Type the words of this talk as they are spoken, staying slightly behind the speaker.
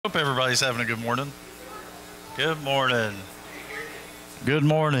Hope everybody's having a good morning. Good morning. Good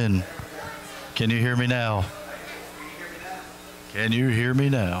morning. Can you hear me now? Can you hear me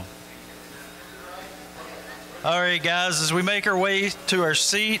now? All right, guys, as we make our way to our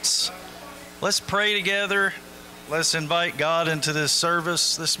seats, let's pray together. Let's invite God into this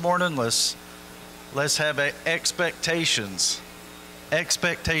service this morning. Let's have expectations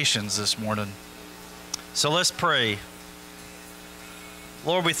this morning. So let's pray.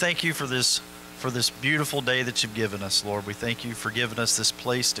 Lord, we thank you for this beautiful day that you've given us, Lord. We thank you for giving us this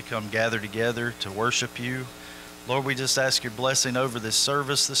place to come gather together to worship you. Lord, we just ask your blessing over this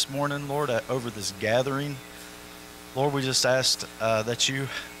service this morning, Lord, over this gathering. Lord, we just ask that you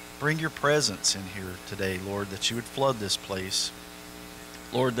bring your presence in here today, Lord, that you would flood this place.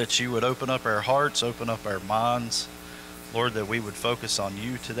 Lord, that you would open up our hearts, open up our minds. Lord, that we would focus on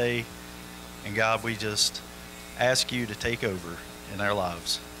you today. And God, we just ask you to take over in our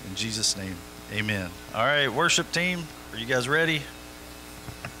lives. In Jesus' name, amen. All right, worship team, are you guys ready?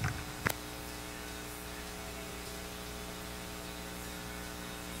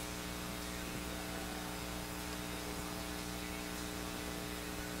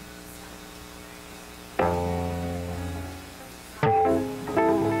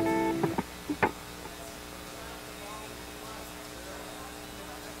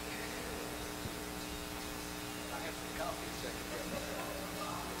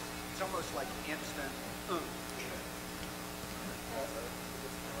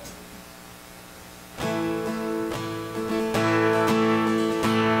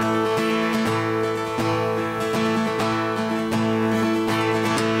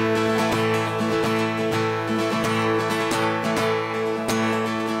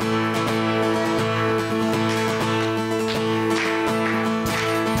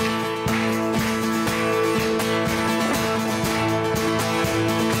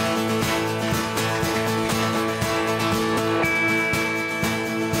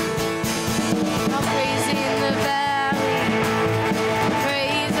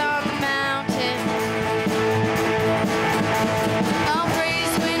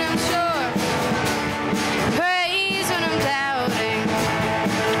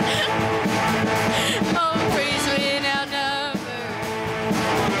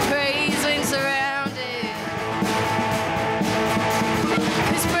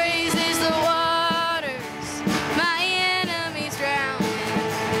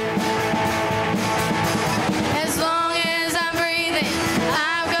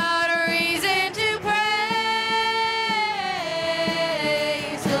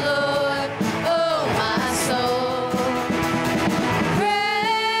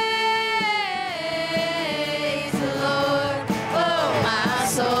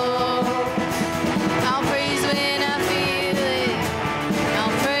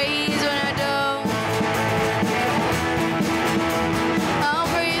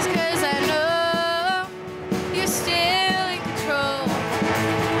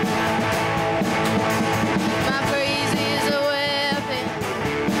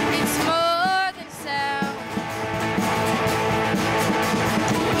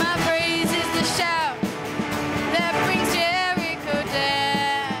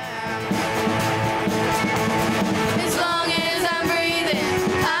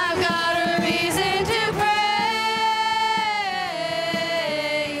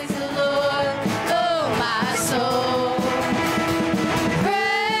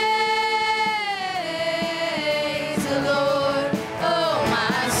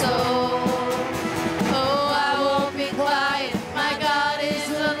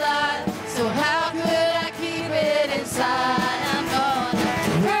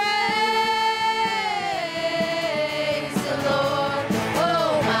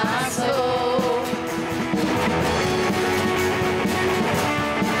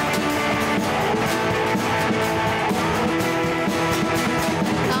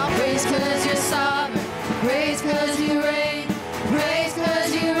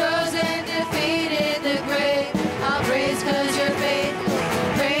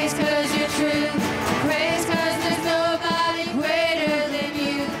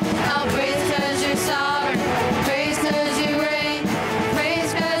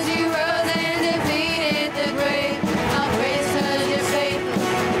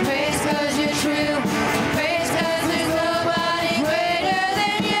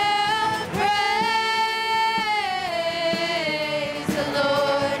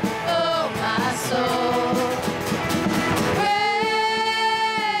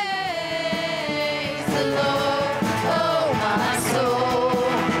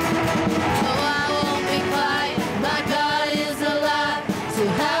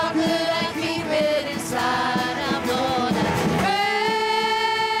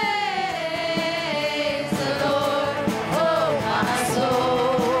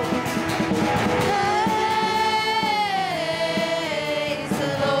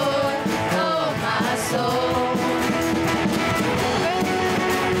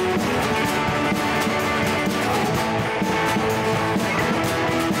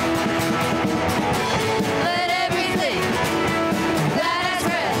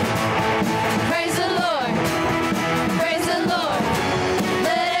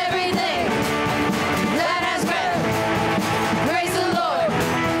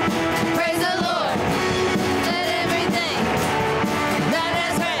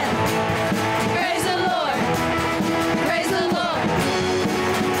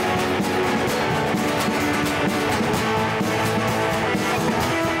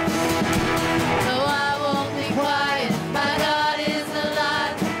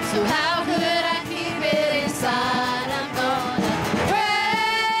 So how could I keep it inside? I'm gonna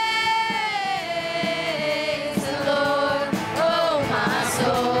praise the Lord, oh my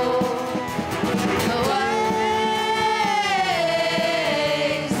soul.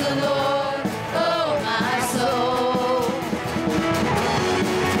 Praise the Lord, oh my soul.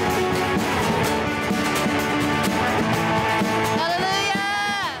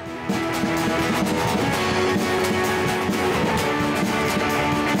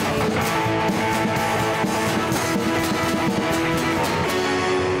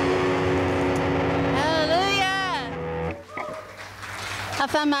 I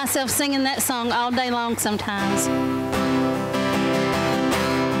find myself singing that song all day long sometimes.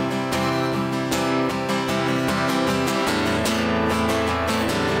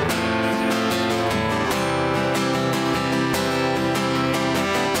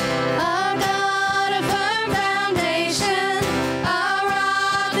 I've got a firm foundation, a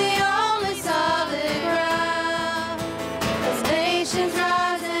rock, the only solid ground. As nations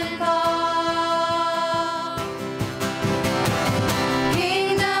rise and fall,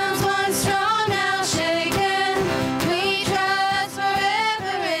 kingdoms once strong now shaken, we trust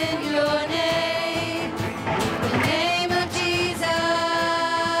forever in your name, the name of Jesus.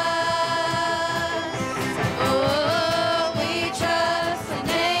 Oh, we trust the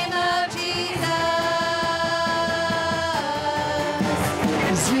name of Jesus.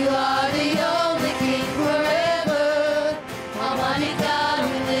 'Cause you are the only King forever. Almighty God,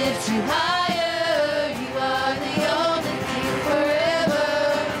 we lift you higher. You are the only King forever,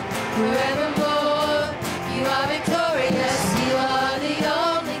 forevermore. You are victorious. You are the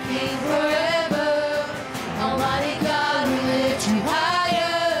only King forever. Almighty God, we lift you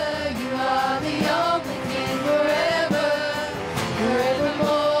higher. You are the only King forever,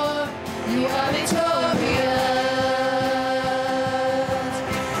 forevermore. You are victorious.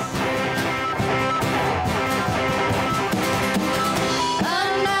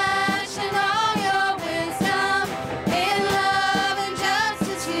 Unmatched in all your wisdom, in love and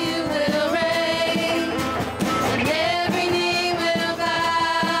justice you will reign, and every knee will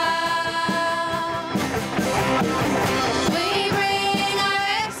bow. We bring our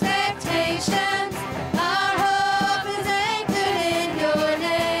expectations, our hope is anchored in your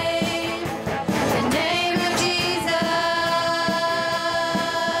name, the name of Jesus.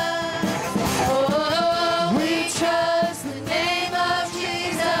 Oh, we trust the name of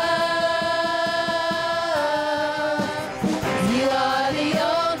Jesus. You are the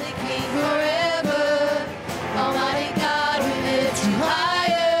only King forever. Almighty God, we lift you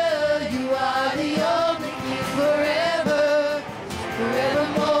higher. You are the only King forever,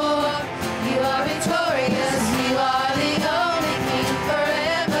 forevermore. You are victorious. You are the only King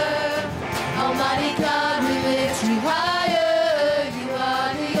forever. Almighty God, we lift you higher. You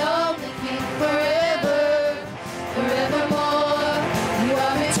are the only King forever, forevermore. You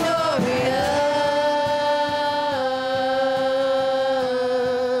are victorious.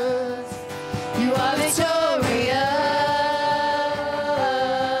 You are victorious.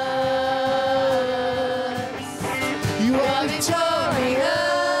 You are victorious.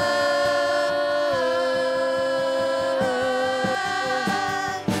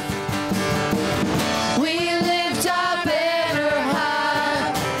 We lift our banner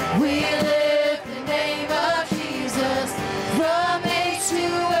high. We lift the name of Jesus. From age to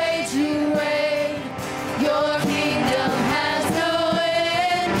age you reign. Your kingdom has no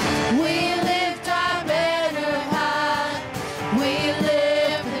end. We lift our banner high. We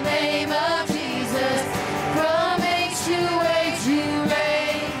lift the name of Jesus. From age to age you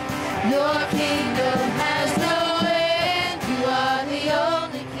reign. Your kingdom has no end. You are the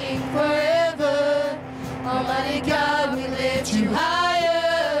only King forever. Almighty God, we lift you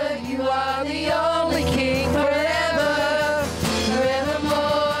higher. You are the only King forever,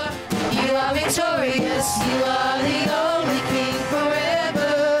 forevermore. You are victorious. You are the only King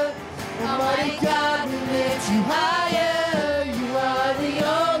forever. Almighty God, we lift you higher. You are the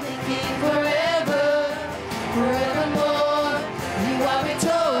only King forever, forevermore. You are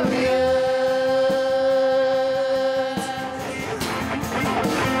victorious.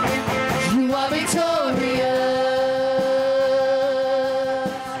 You are victorious.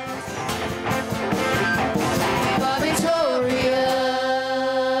 You are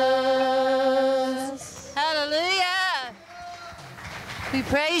victorious. Hallelujah. We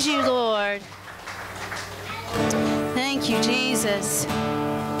praise you, Lord. Thank you, Jesus.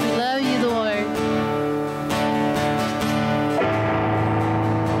 We love you, Lord.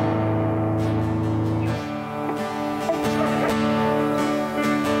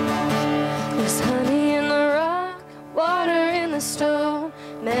 There's honey in the rock, water in the stone,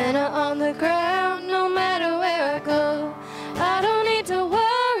 the ground, no matter where I go. I don't need to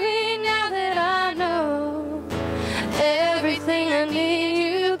worry now that I know everything I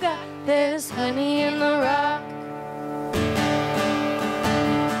need you got. There's honey in the rock.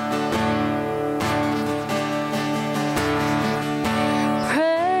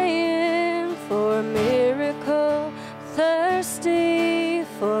 Praying for a miracle, thirsty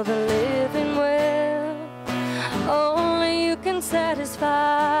for the living well. Only you can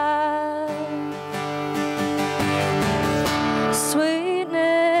satisfy.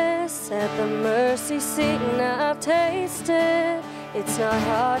 Sweetness at the mercy seat, now I've tasted. It's not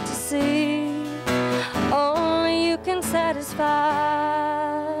hard to see. Only you can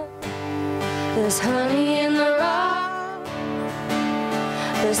satisfy. There's honey in the rock.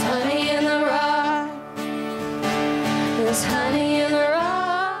 There's honey in the rock. There's honey in the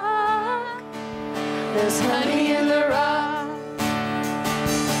rock. There's honey in the rock.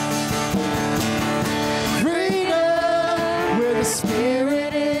 Freedom where the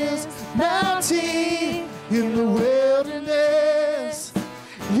Spirit is, mountain in the wilderness.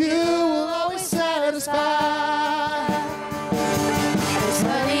 You will always satisfy. There's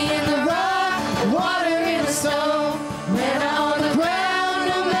honey in the rock, water in the stone. When I'm on the ground,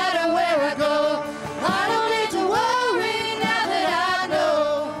 no matter where I go, I don't need to worry now that I know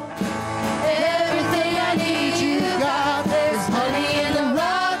everything I need you got. There's honey in the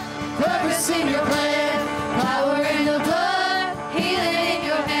rock, purpose in your plan, power in the blood, healing in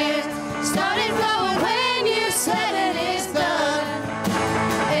your hands. Started flowing when you said it is done.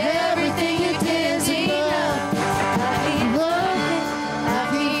 Everything you did is enough. I keep looking, I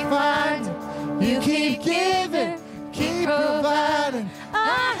keep finding, you keep giving, keep providing. I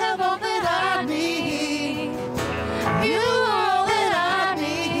have all that I need. You are all that I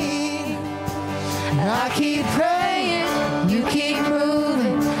need. I keep praying, you keep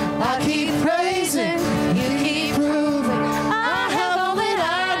moving. I keep praising, you keep proving. I have all that I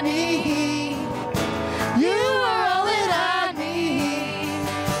need. You are all that I need.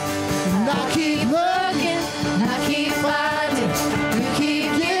 And I keep Looking, I keep finding, you keep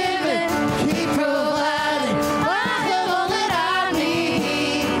giving, keep providing. I have all that I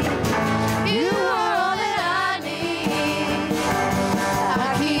need. You are all that I need. I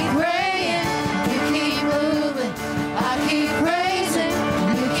keep praying, you keep moving. I keep praising,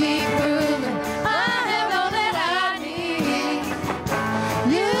 you keep proving. I have all that I need.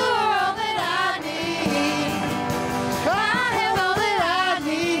 You are all that I need. I have all that I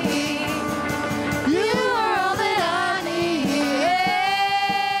need. You are all that I need.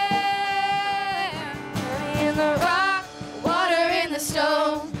 Honey in the rock, water in the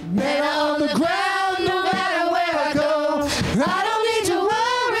stone. Men on the ground, no matter where I go. I don't need to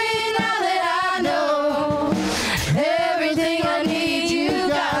worry now that I know everything I need you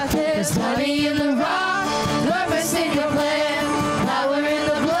got. There's honey in the rock, purpose in your plan, power in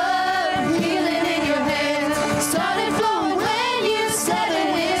the blood, healing in your hands. Started flowing when you said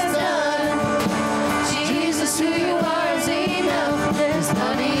it is done. Jesus, who you are is enough. There's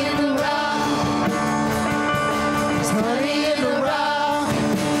honey in the rock. There's honey in the rock.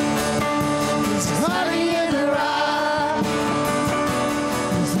 There's honey in the rock.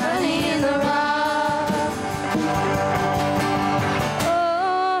 There's honey in the rock.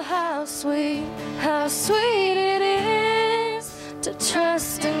 Oh, how sweet it is to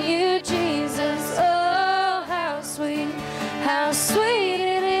trust in you, Jesus. Oh, how sweet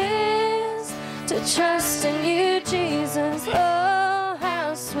it is to trust in you, Jesus. Oh,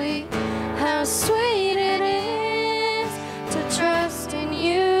 how sweet it is to trust in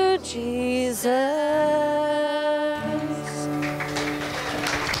you, Jesus.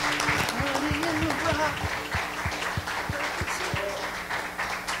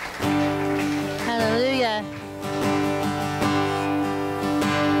 Hallelujah.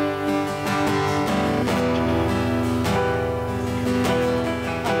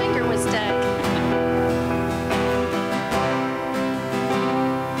 My finger was stuck.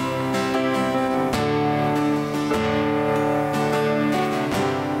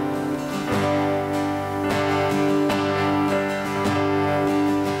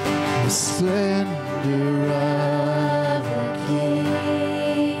 the splendor of a king,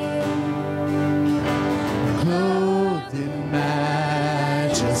 clothed in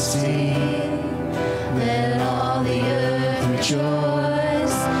majesty. Let all the earth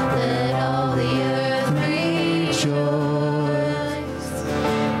rejoice. Let all the earth rejoice.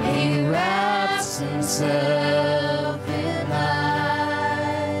 He wraps himself in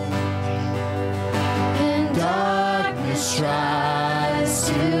light, and darkness tries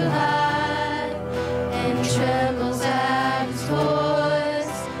to hide, and trembles at his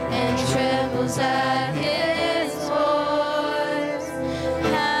voice, and trembles trembles at his voice.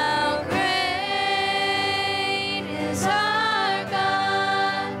 How great is our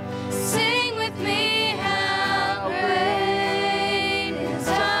God. Sing with me, how great is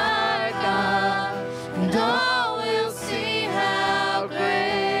our God. And all will see how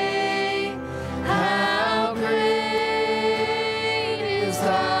great is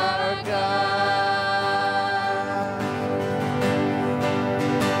our God.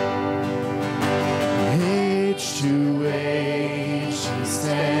 Age to age he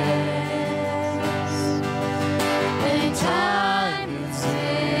stands, And time is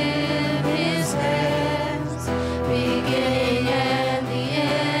in his hands, beginning and the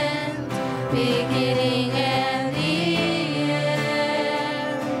end, beginning and the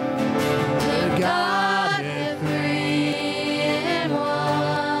end. The God of three in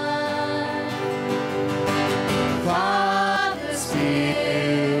one, Father,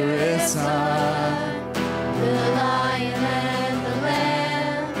 Spirit, Son. the Lion and the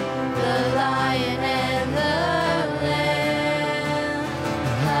Lamb, the Lion and the Lamb.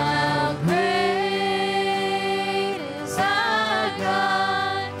 How great is our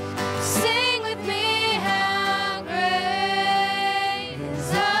God. Sing with me, how great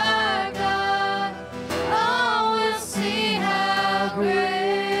is our God. Oh, we'll see how great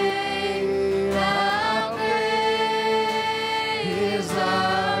is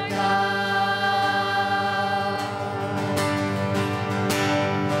our God.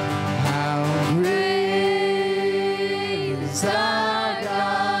 How great is our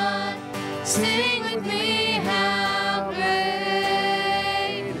God. Sing with me, how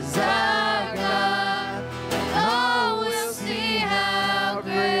great is our God. Oh, we'll see how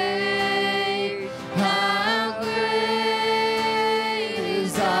great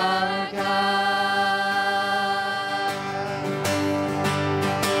is our God.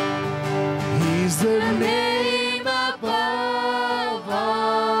 He's the Name above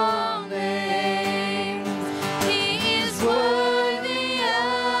all names, he is worthy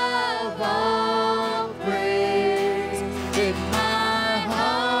of all praise. In my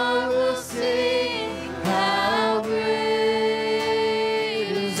heart will sing, how great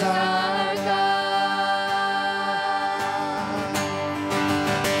is our God.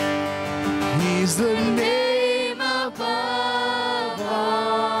 He's the Name above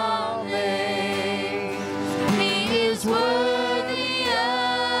all names, he is worthy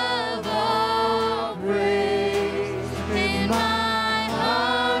of all praise. In my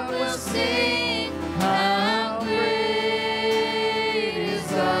heart will sing, how great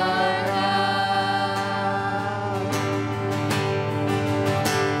is our God.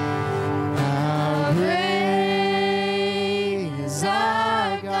 How great is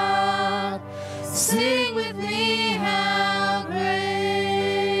our God. Sing with me, how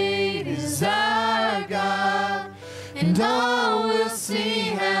great is our God. And all will see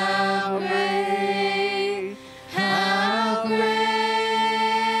how great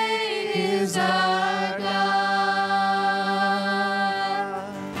is our God.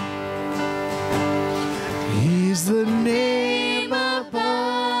 He's the name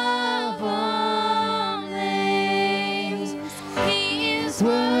Above all names, he is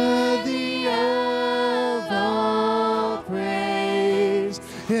worthy of all praise.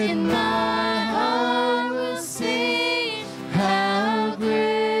 In my heart will sing, how great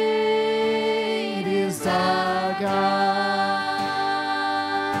is our God.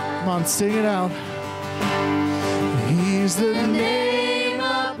 Come on, sing it out. He's the The name name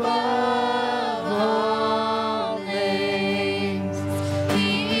above all names,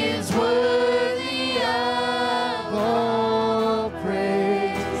 he is worthy of all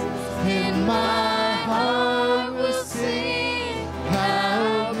praise. In my heart will sing,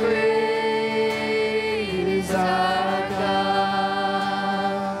 how great is our God.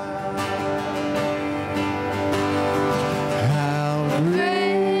 how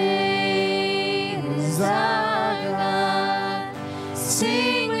Great is our God.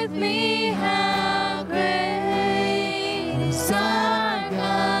 Sing with me, how great is our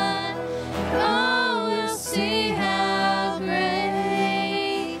God. Oh, we'll see how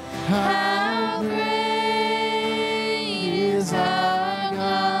great is our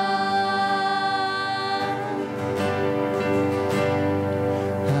God.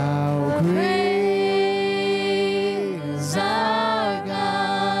 how Great is our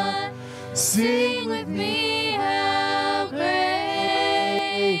God. Sing with me, how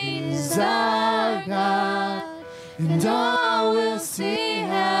great is our God. And all will see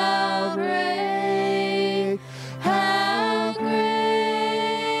how great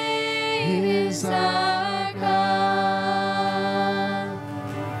is our God.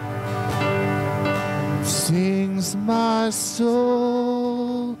 Sings my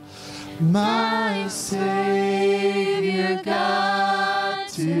soul, my Savior God,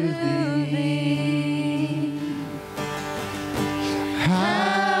 to thee.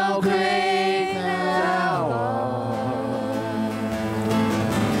 How great thou art,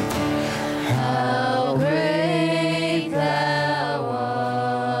 how great thou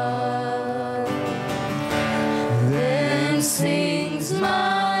art. Then sings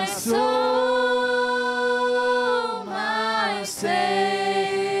my soul, my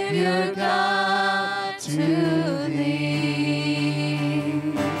Savior God, to thee.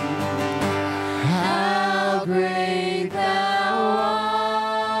 How great thou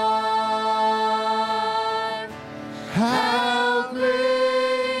art, how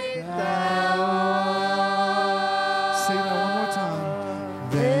great thou art. Sing that one more time.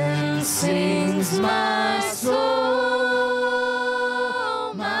 Then sings my soul,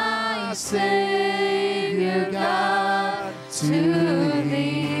 my Savior God, to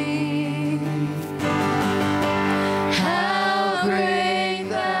thee. How great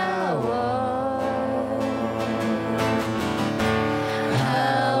thou art,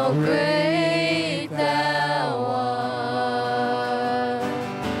 how great thou art.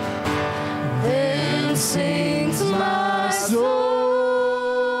 Then sings my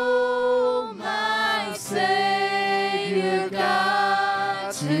soul, my Savior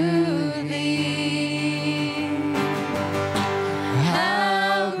God, to thee.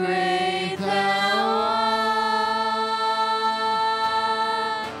 How great thou art,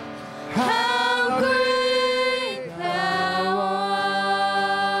 how great thou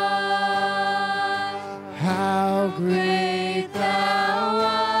art, how great thou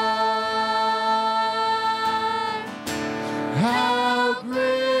art, how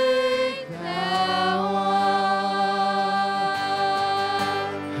great thou art,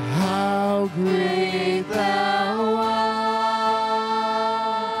 how great thou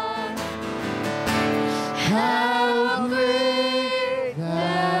art, how great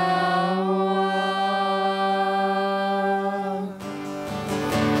thou art.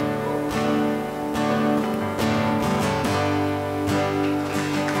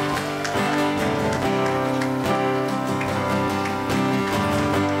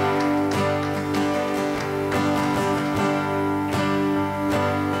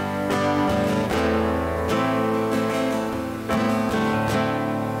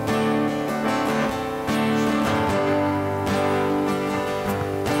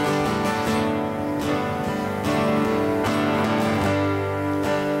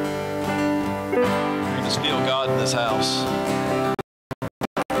 We just feel God in this house.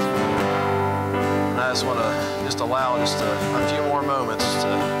 And I just want to allow just a few more moments to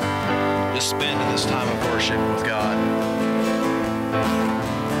just spend in this time of worship with God.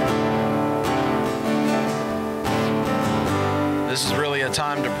 This is really a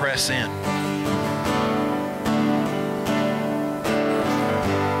time to press in.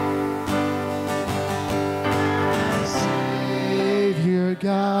 Savior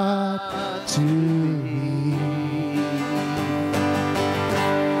God, to thee.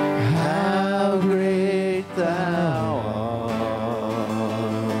 How great thou art,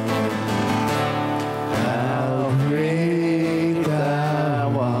 how great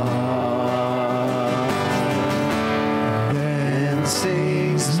thou art. Then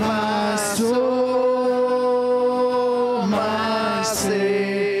sings my soul, my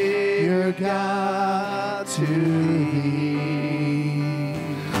Savior God, to thee.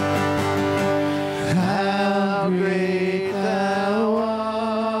 How great thou art,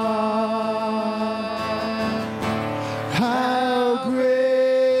 how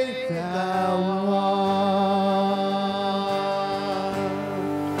great thou art.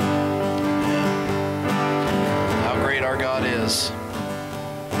 How great our God is.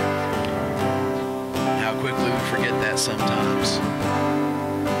 How quickly we forget that sometimes.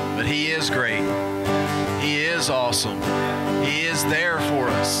 But He is great. He is awesome. He is there for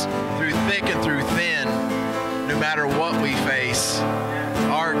us through thick and through thin. No matter what we face,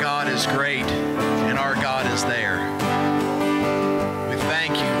 our God is great and our God is there. We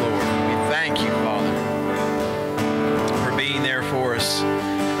thank you, Lord. We thank you, Father, for being there for us,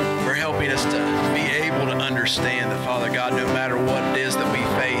 for helping us to be able to understand that, Father God, no matter what it is that we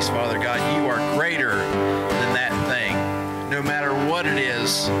face, Father God, you are greater than that thing. No matter what it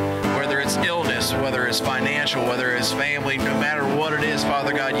is, whether it's illness, whether it's financial, whether it's family, no matter what it is,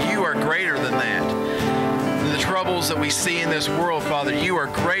 Father God, you are greater than that. The troubles that we see in this world, Father, you are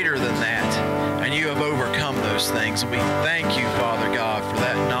greater than that, and you have overcome those things. And we thank you, Father God, for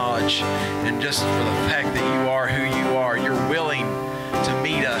that knowledge and just for the fact that you are who you are. You're willing to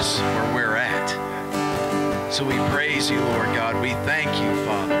meet us where we're at. So we praise you, Lord God. We thank you,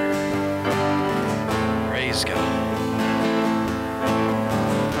 Father. Praise God.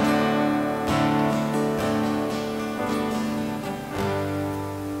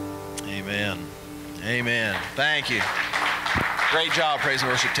 Amen. Amen. Thank you. Great job, praise and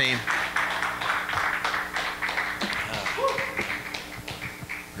worship team.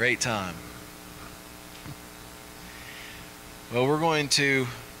 Great time. Well, we're going to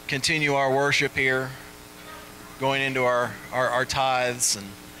continue our worship here, going into our tithes. And,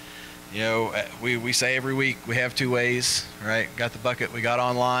 you know, we say every week we have two ways, right? Got the bucket, we got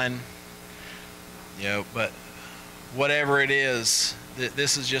online. You know, but whatever it is,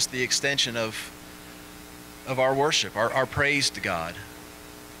 this is just the extension of our worship, our praise to God,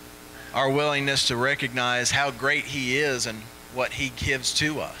 our willingness to recognize how great He is and what He gives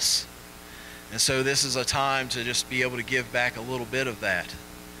to us. And so this is a time to just be able to give back a little bit of that.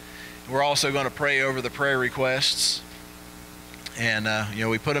 We're also going to pray over the prayer requests. And, you know,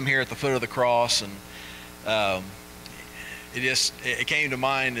 we put them here at the foot of the cross. And it came to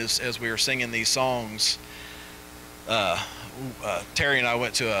mind as we were singing these songs. Terry and I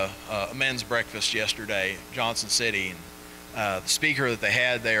went to a men's breakfast yesterday, Johnson City. And the speaker that they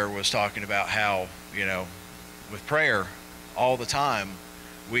had there was talking about how, you know, with prayer all the time,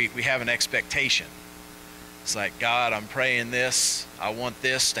 we have an expectation. It's like, God, I'm praying this. I want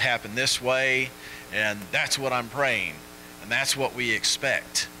this to happen this way. And that's what I'm praying. And that's what we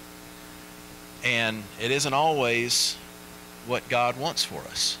expect. And it isn't always what God wants for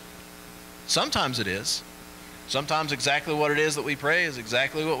us. Sometimes it is. Sometimes exactly what it is that we pray is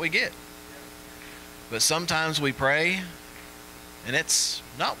exactly what we get. But sometimes we pray and it's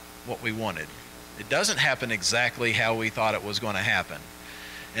not what we wanted. It doesn't happen exactly how we thought it was going to happen.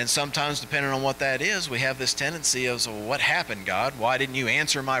 And sometimes, depending on what that is, we have this tendency of, well, what happened, God? Why didn't you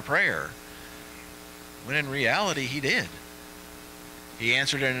answer my prayer? When in reality, He did. He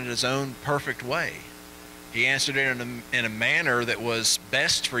answered it in His own perfect way. He answered it in a manner that was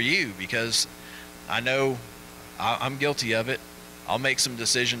best for you, because I know I'm guilty of it. I'll make some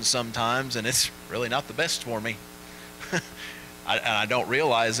decisions sometimes, and it's really not the best for me. I don't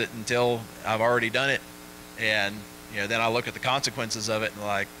realize it until I've already done it. And you know, then I look at the consequences of it and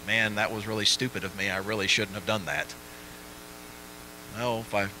like, man, that was really stupid of me. I really shouldn't have done that. Well,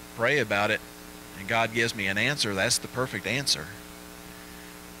 if I pray about it and God gives me an answer, that's the perfect answer.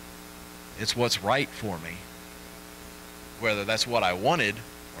 It's what's right for me, whether that's what I wanted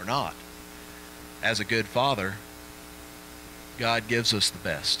or not. As a good father, God gives us the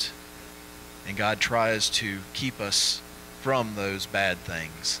best. And God tries to keep us from those bad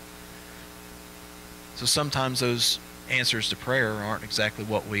things. So sometimes those answers to prayer aren't exactly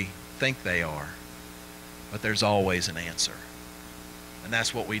what we think they are, but there's always an answer. And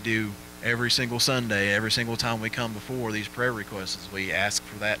that's what we do every single Sunday, every single time we come before these prayer requests, is we ask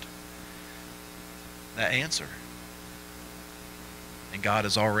for that answer. And God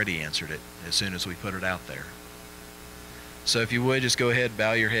has already answered it as soon as we put it out there. So if you would, just go ahead,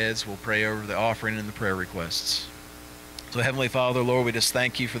 bow your heads. We'll pray over the offering and the prayer requests. So Heavenly Father, Lord, we just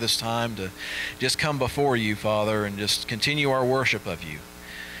thank you for this time to just come before you, Father, and just continue our worship of you.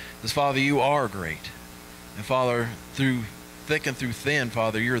 Because, Father, you are great. And, Father, through thick and through thin,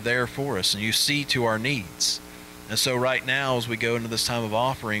 Father, you're there for us, and you see to our needs. And so right now, as we go into this time of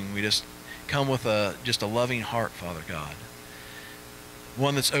offering, we just come with just a loving heart, Father God.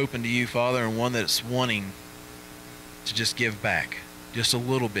 One that's open to you, Father, and one that's wanting to just give back just a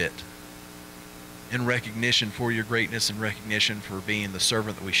little bit, in recognition for your greatness and recognition for being the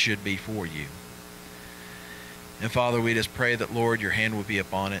servant that we should be for you. And Father, we just pray that, Lord, your hand would be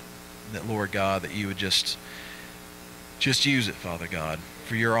upon it, and that, Lord God, that you would just use it, Father God,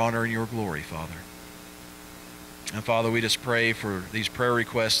 for your honor and your glory, Father. And Father, we just pray for these prayer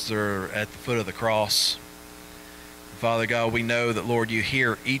requests that are at the foot of the cross. And Father God, we know that, Lord, you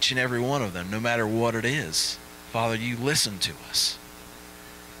hear each and every one of them, no matter what it is. Father, you listen to us.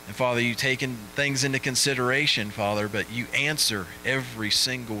 And Father, you take things into consideration, Father, but you answer every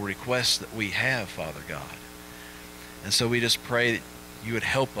single request that we have, Father God. And so we just pray that you would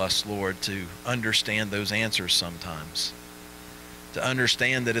help us, Lord, to understand those answers sometimes. To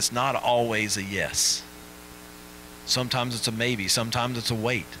understand that it's not always a yes. Sometimes it's a maybe. Sometimes it's a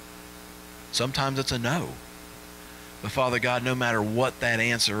wait. Sometimes it's a no. But Father God, no matter what that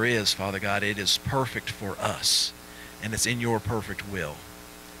answer is, Father God, it is perfect for us. And it's in your perfect will.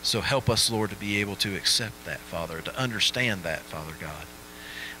 So help us, Lord, to be able to accept that, Father, to understand that, Father God.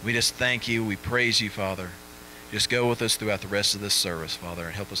 We just thank you. We praise you, Father. Just go with us throughout the rest of this service, Father,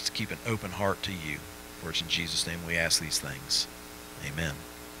 and help us to keep an open heart to you. For it's in Jesus' name we ask these things. Amen.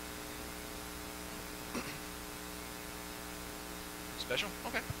 Special?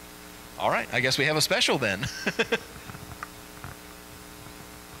 Okay. All right. I guess we have a special then.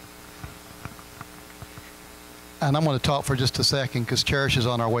 And I'm going to talk for just a second because Cherish is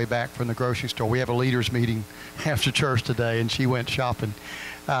on our way back from the grocery store. We have a leaders meeting after church today, and she went shopping.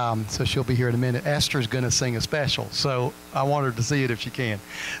 So she'll be here in a minute. Esther's going to sing a special, so I want her to see it if she can.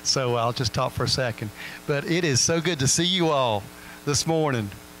 So I'll just talk for a second. But it is so good to see you all this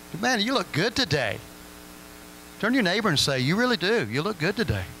morning. Man, you look good today. Turn to your neighbor and say, you really do. You look good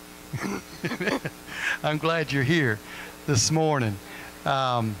today. I'm glad you're here this morning.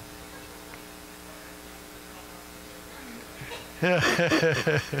 It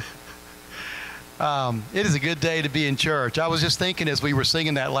is a good day to be in church. I was just thinking as we were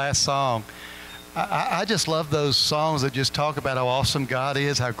singing that last song, I just love those songs that just talk about how awesome God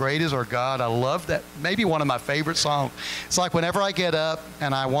is, how great is our God. I love that. Maybe one of my favorite songs. It's like whenever I get up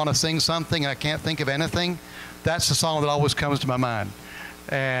and I want to sing something and I can't think of anything, that's the song that always comes to my mind.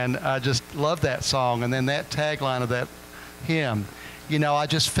 And I just love that song. And then that tagline of that hymn, you know, I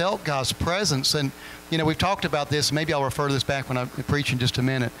just felt God's presence. And you know, we've talked about this. Maybe I'll refer to this back when I preach in just a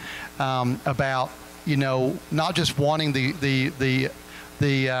minute about, you know, not just wanting the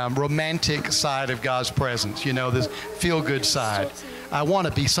romantic side of God's presence, you know, this feel-good side.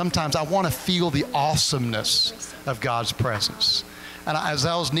 Sometimes I want to feel the awesomeness of God's presence. And as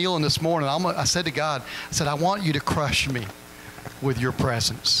I was kneeling this morning, I said to God, I said, I want you to crush me with your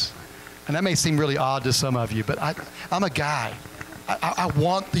presence. And that may seem really odd to some of you, but I'm a guy. I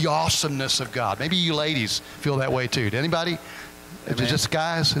want the awesomeness of God. Maybe you ladies feel that way too. Anybody? Is it just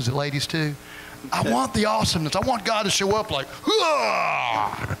guys? Is it ladies too? I want the awesomeness. I want God to show up like,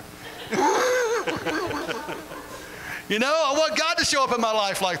 "Hurrah!" You know, I want God to show up in my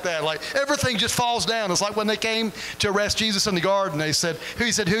life like that. Like everything just falls down. It's like when they came to arrest Jesus in the garden. He said, who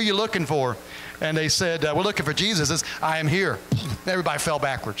are you looking for? And they said, we're looking for Jesus. He says, I am here. Everybody fell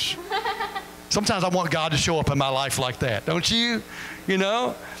backwards. Sometimes I want God to show up in my life like that. Don't you? You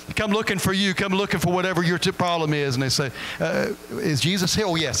know? Come looking for you. Come looking for whatever your problem is. And they say, is Jesus here?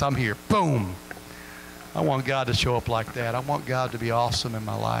 Oh, yes, I'm here. Boom. I want God to show up like that. I want God to be awesome in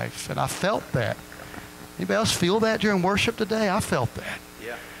my life. And I felt that. Anybody else feel that during worship today? I felt that.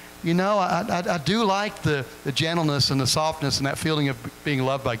 Yeah. You know, I do like the gentleness and the softness and that feeling of being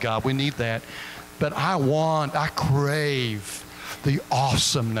loved by God. We need that. But I crave the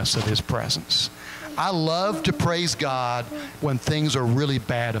awesomeness of His presence. I love to praise God when things are really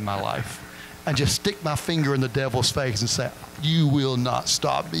bad in my life and just stick my finger in the devil's face and say, you will not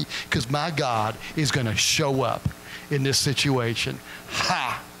stop me because my God is going to show up in this situation.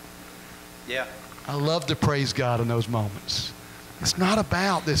 Ha! Yeah. I love to praise God in those moments. It's not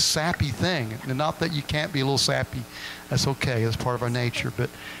about this sappy thing. And not that you can't be a little sappy. That's okay. That's part of our nature. But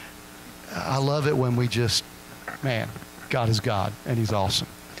I love it when we just, man, God is God, and He's awesome.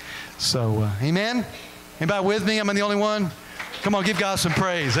 So, amen? Anybody with me? Am I the only one? Come on, give God some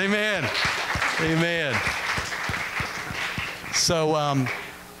praise. Amen. Amen. So,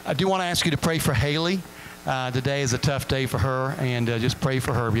 I do want to ask you to pray for Haley. Today is a tough day for her, and just pray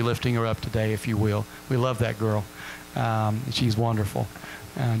for her. Be lifting her up today, if you will. We love that girl. She's wonderful.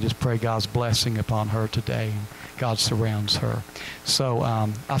 Just pray God's blessing upon her today. God surrounds her. So,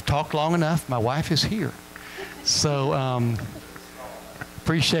 I've talked long enough. My wife is here. So I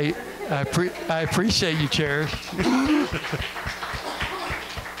appreciate you, Cherish.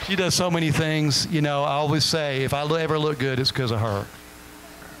 She does so many things. You know, I always say, if I ever look good, it's because of her.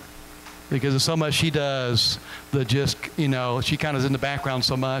 Because of so much she does that just, you know, she kind of is in the background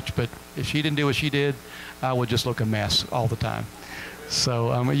so much, but if she didn't do what she did, I would just look a mess all the time.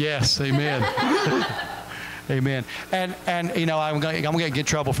 So, yes, amen. Amen. And you know, I'm going to get in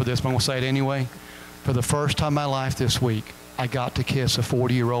trouble for this, but I'm going to say it anyway. For the first time in my life this week, I got to kiss a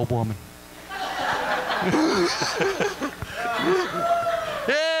 40-year-old woman.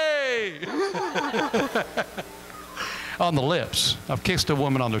 Hey! On the lips. I've kissed a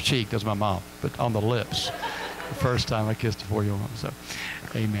woman on their cheek, that's my mom, but on the lips. The first time I kissed a 40-year-old woman. So,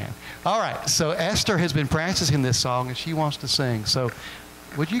 amen. All right, so Esther has been practicing this song, and she wants to sing. So,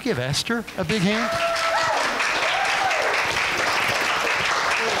 would you give Esther a big hand?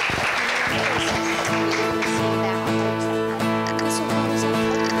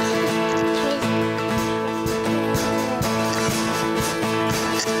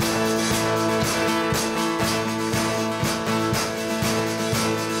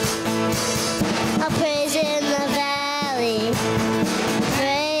 I'll praise in the valley,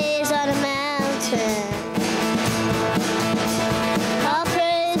 praise on the mountain. I'll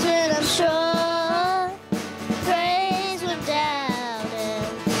praise when I'm strong.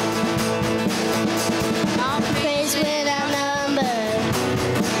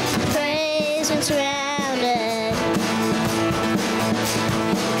 surrounded.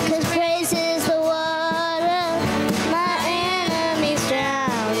 'Cause praise is the water my enemies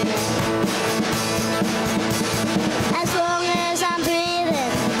drown. As long as I'm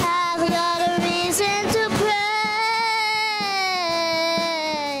breathing, I've got a reason to praise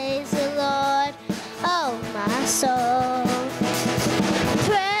the Lord, oh my soul.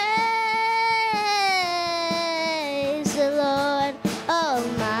 Praise the Lord, oh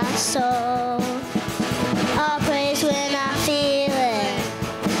my soul.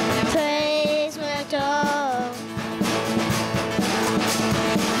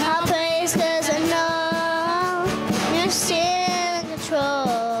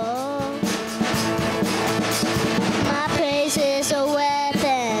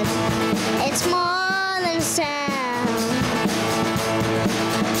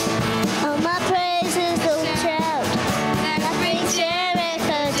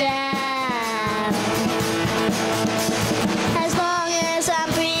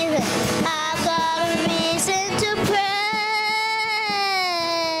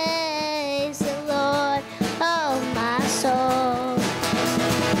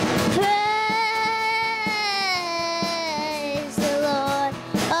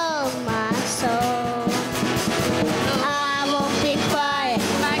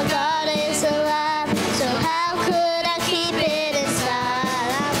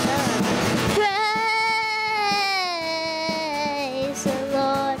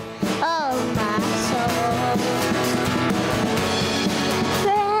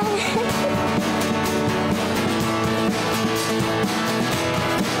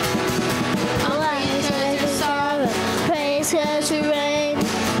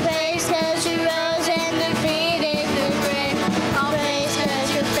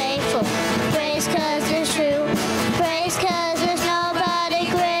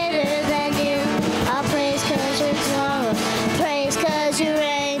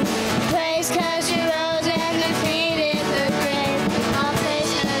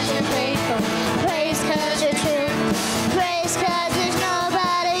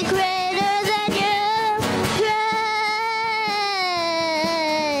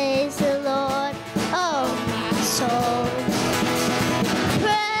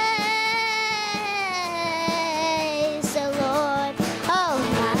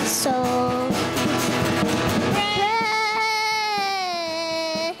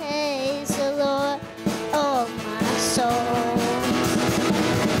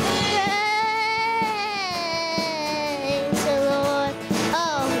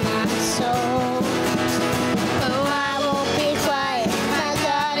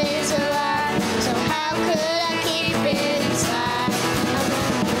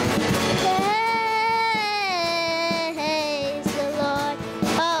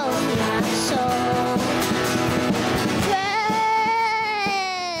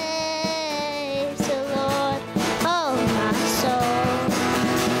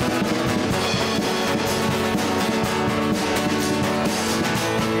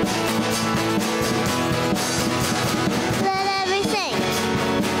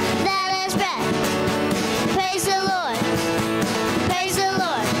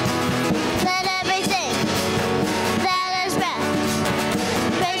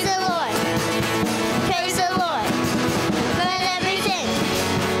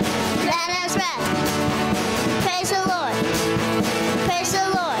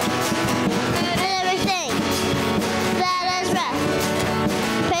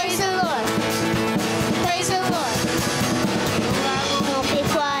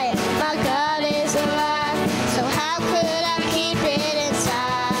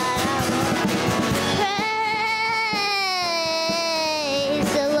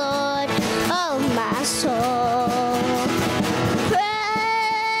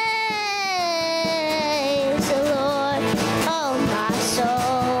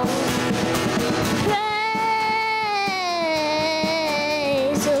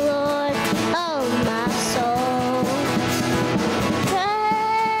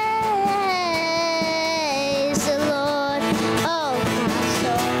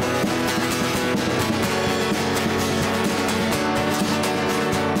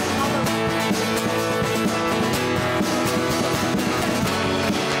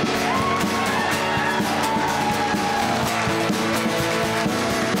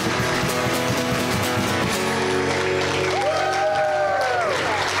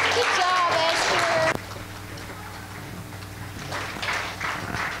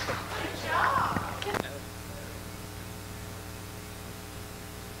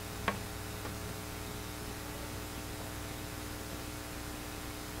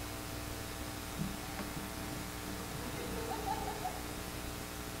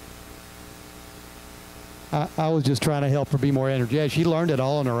 I was just trying to help her be more energetic. She learned it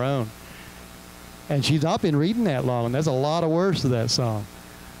all on her own. And she's not been reading that long, and there's a lot of words to that song.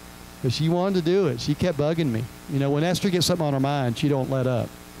 But she wanted to do it. She kept bugging me. You know, when Esther gets something on her mind, she don't let up.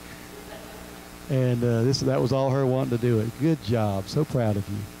 And that was all her wanting to do it. Good job. So proud of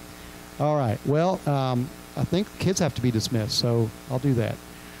you. All right. Well, I think kids have to be dismissed, so I'll do that.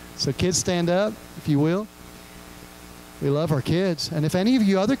 So kids, stand up, if you will. We love our kids. And if any of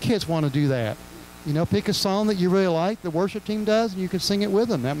you other kids want to do that, you know, pick a song that you really like, the worship team does, and you can sing it with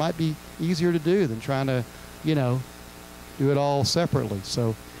them. That might be easier to do than trying to, you know, do it all separately.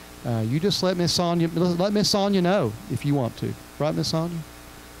 So you just let Miss Sonia know if you want to. Right, Miss Sonia?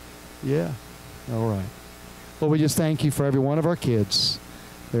 Yeah. All right. Well, we just thank you for every one of our kids.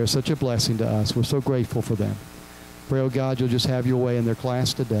 They're such a blessing to us. We're so grateful for them. Pray, oh God, you'll just have your way in their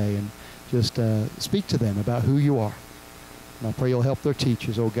class today and just speak to them about who you are. And I pray you'll help their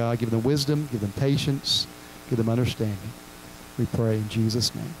teachers, oh God. Give them wisdom, give them patience, give them understanding. We pray in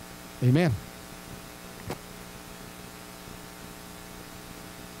Jesus' name. Amen.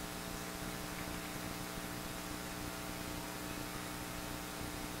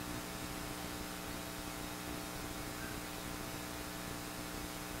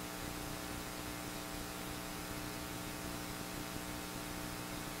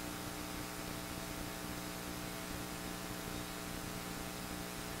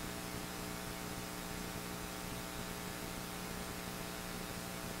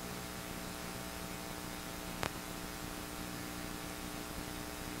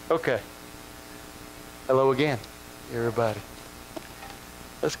 Okay. Hello again, everybody.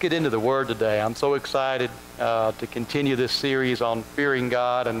 Let's get into the Word today. I'm so excited to continue this series on fearing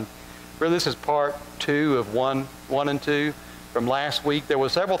God, and really this is part 2 of 1 and 2 from last week. There were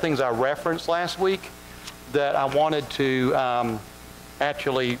several things I referenced last week that I wanted to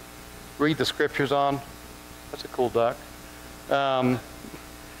actually read the scriptures on. That's a cool duck. You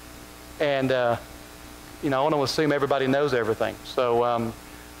know, I want to assume everybody knows everything. So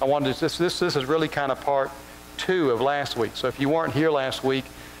I wanted to, this is really kind of part 2 of last week. So if you weren't here last week,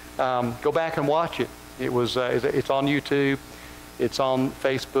 go back and watch it. It's on YouTube. It's on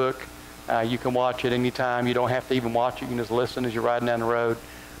Facebook. You can watch it anytime. You don't have to even watch it. You can just listen as you're riding down the road.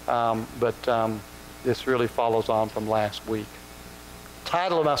 But this really follows on from last week. The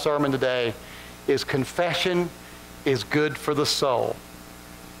title of my sermon today is Confession is Good for the Soul.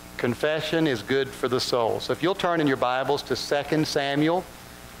 Confession is good for the soul. So if you'll turn in your Bibles to 2 Samuel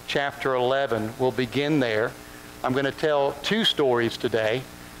chapter 11, we'll begin there. I'm going to tell 2 stories today.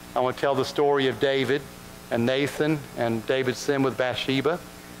 I want to tell the story of David and Nathan and David's sin with Bathsheba.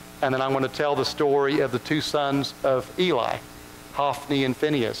 And then I'm going to tell the story of the 2 sons of Eli, Hophni and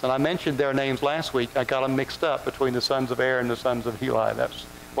Phinehas. And I mentioned their names last week. I got them mixed up between the sons of Aaron and the sons of Eli. That's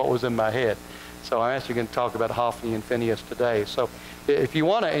what was in my head. So I'm actually going to talk about Hophni and Phinehas today. So if you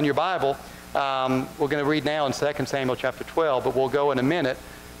want to, in your Bible, we're going to read now in 2 Samuel chapter 12, but we'll go in a minute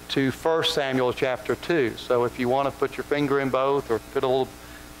to 1 Samuel chapter 2. So if you want to put your finger in both or put a little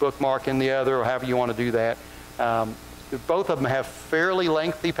bookmark in the other or however you want to do that. Both of them have fairly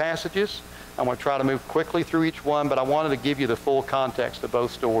lengthy passages. I'm going to try to move quickly through each one, but I wanted to give you the full context of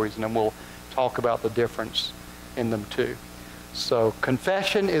both stories, and then we'll talk about the difference in them too. So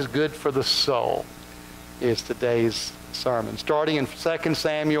confession is good for the soul is today's sermon. Starting in 2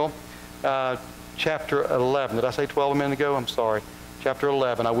 Samuel chapter 11. Did I say 12 a minute ago? I'm sorry. Chapter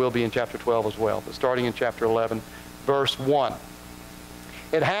 11. I will be in chapter 12 as well. But starting in chapter 11, verse 1.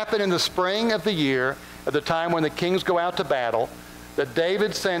 It happened in the spring of the year, at the time when the kings go out to battle, that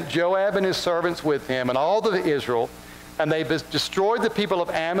David sent Joab and his servants with him and all the Israel, and they destroyed the people of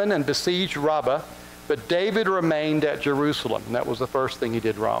Ammon and besieged Rabbah. But David remained at Jerusalem, and that was the first thing he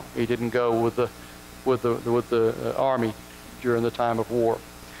did wrong. He didn't go with the army during the time of war.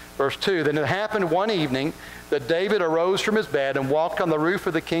 Verse 2, then it happened one evening that David arose from his bed and walked on the roof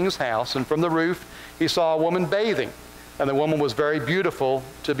of the king's house, and from the roof he saw a woman bathing, and the woman was very beautiful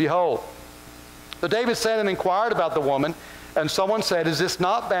to behold. So David sent and inquired about the woman, and someone said, is this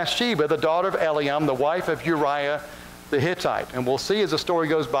not Bathsheba, the daughter of Eliam, the wife of Uriah the Hittite? And we'll see as the story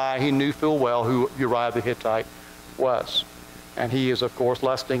goes by, he knew full well who Uriah the Hittite was. And he is, of course,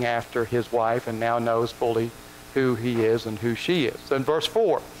 lusting after his wife and now knows fully who he is and who she is. Then verse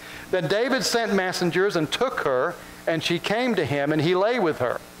 4, then David sent messengers and took her, and she came to him, and he lay with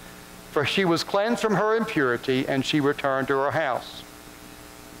her. For she was cleansed from her impurity, and she returned to her house.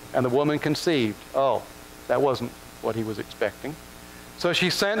 And the woman conceived. Oh, that wasn't what he was expecting. So she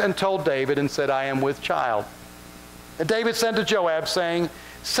sent and told David and said, I am with child. And David sent to Joab, saying,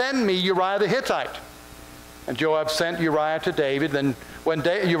 send me Uriah the Hittite. And Joab sent Uriah to David. Then when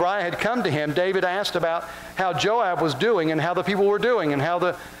Uriah had come to him, David asked about how Joab was doing and how the people were doing and how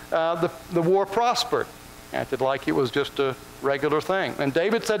the war prospered. Acted like it was just a regular thing. And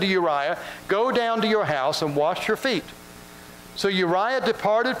David said to Uriah, "Go down to your house and wash your feet." So Uriah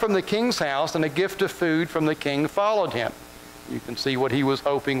departed from the king's house, and a gift of food from the king followed him. You can see what he was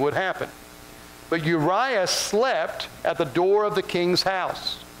hoping would happen. But Uriah slept at the door of the king's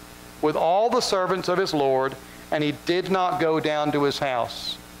house with all the servants of his lord, and he did not go down to his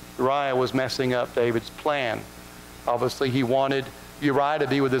house. Uriah was messing up David's plan. Obviously, he wanted Uriah to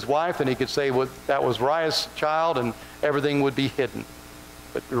be with his wife, and he could say that was Uriah's child, and everything would be hidden.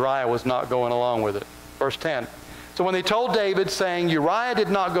 But Uriah was not going along with it. Verse 10. So when they told David, saying, Uriah did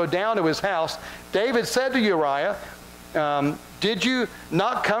not go down to his house, David said to Uriah, did you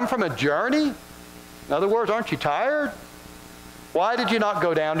not come from a journey? In other words, aren't you tired? Why did you not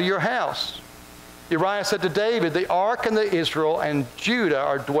go down to your house? Uriah said to David, the ark and the Israel and Judah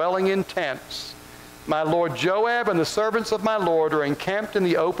are dwelling in tents. My lord Joab and the servants of my lord are encamped in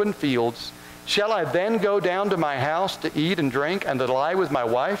the open fields. Shall I then go down to my house to eat and drink and to lie with my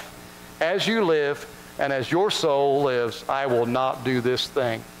wife? As you live and as your soul lives, I will not do this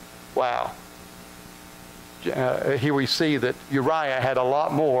thing. Wow. Here we see that Uriah had a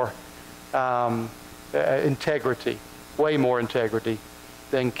lot more integrity, way more integrity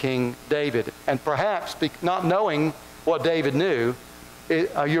than King David. And perhaps not knowing what David knew,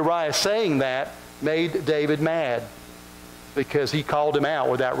 Uriah saying that made David mad because he called him out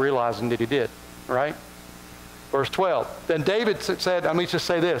without realizing that he did, right? Verse 12. Then David said, let me just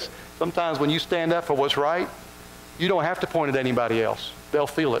say this. Sometimes when you stand up for what's right, you don't have to point at anybody else. They'll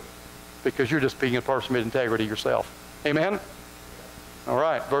feel it because you're just being a person with integrity yourself. Amen? All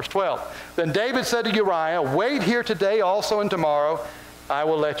right, verse 12. Then David said to Uriah, wait here today also and tomorrow, I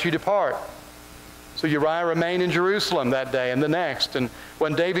will let you depart. So Uriah remained in Jerusalem that day and the next. And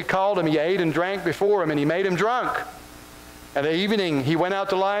when David called him, he ate and drank before him, and he made him drunk. And the evening he went out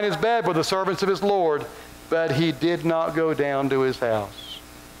to lie in his bed with the servants of his Lord, but he did not go down to his house.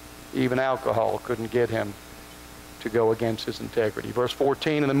 Even alcohol couldn't get him to go against his integrity. Verse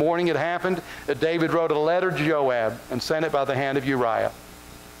 14, in the morning it happened that David wrote a letter to Joab and sent it by the hand of Uriah.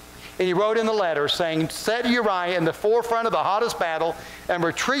 And he wrote in the letter, saying, set Uriah in the forefront of the hottest battle and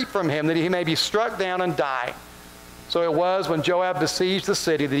retreat from him, that he may be struck down and die. So it was when Joab besieged the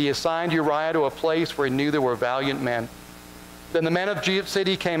city that he assigned Uriah to a place where he knew there were valiant men. Then the men of the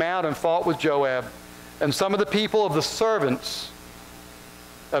city came out and fought with Joab, and some of the people of the servants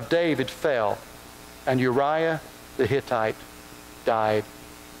of David fell, and Uriah the Hittite died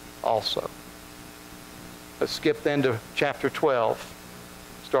also. Let's skip then to chapter 12,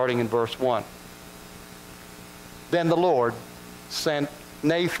 starting in verse 1. Then the Lord sent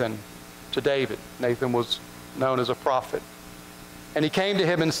Nathan to David. Nathan was known as a prophet. And he came to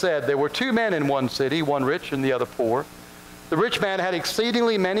him and said, there were two men in one city, one rich and the other poor. The rich man had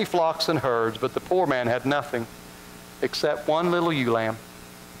exceedingly many flocks and herds, but the poor man had nothing except one little ewe lamb,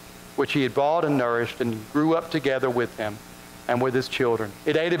 which he had bought and nourished and grew up together with him and with his children.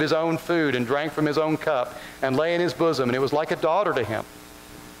 It ate of his own food and drank from his own cup and lay in his bosom, and it was like a daughter to him.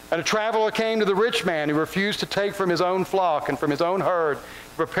 And a traveler came to the rich man who refused to take from his own flock and from his own herd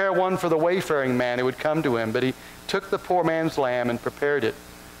to prepare one for the wayfaring man who would come to him. But he took the poor man's lamb and prepared it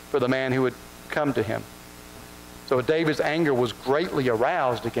for the man who would come to him. So David's anger was greatly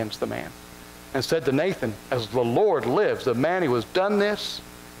aroused against the man and said to Nathan, as the Lord lives, the man who has done this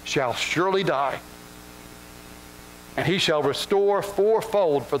shall surely die. And he shall restore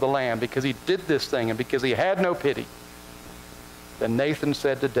fourfold for the lamb, because he did this thing and because he had no pity. Then Nathan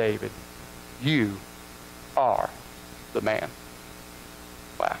said to David, you are the man.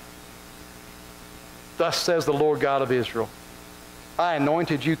 Wow. Thus says the Lord God of Israel, I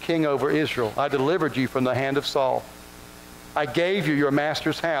anointed you king over Israel. I delivered you from the hand of Saul. I gave you your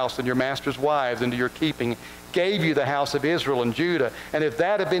master's house and your master's wives into your keeping, gave you the house of Israel and Judah. And if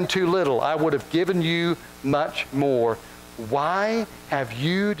that had been too little, I would have given you much more. Why have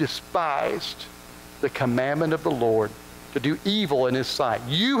you despised the commandment of the Lord to do evil in his sight?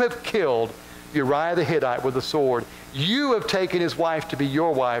 You have killed Uriah the Hittite with the sword. You have taken his wife to be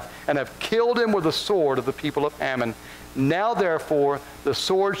your wife and have killed him with the sword of the people of Ammon. Now therefore the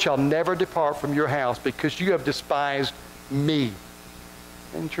sword shall never depart from your house, because you have despised me.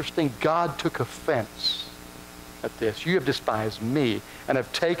 Interesting. God took offense at this. You have despised me and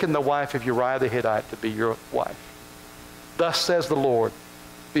have taken the wife of Uriah the Hittite to be your wife. Thus says the Lord,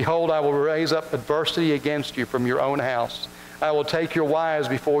 behold, I will raise up adversity against you from your own house. I will take your wives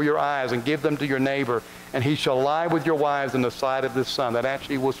before your eyes and give them to your neighbor, and he shall lie with your wives in the sight of his son. That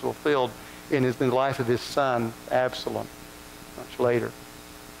actually was fulfilled in the life of his son, Absalom. much later.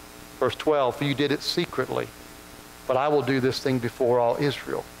 Verse 12, for you did it secretly, but I will do this thing before all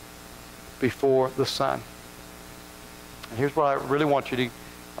Israel, before the sun. And here's what I really want you to,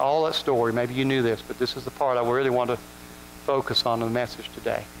 all that story, maybe you knew this, but this is the part I really want to focus on in the message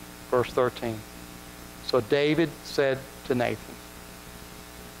today. Verse 13. So David said to Nathan,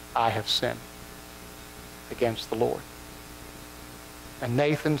 I have sinned against the Lord. And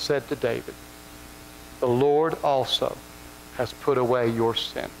Nathan said to David, the Lord also has put away your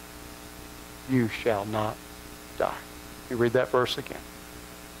sin. You shall not die. You read that verse again.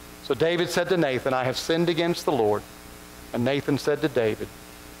 So David said to Nathan, I have sinned against the Lord. And Nathan said to David,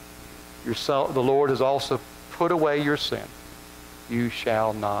 the Lord has also put away your sin. You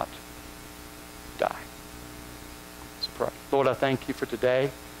shall not die. Let's pray. Lord, I thank you for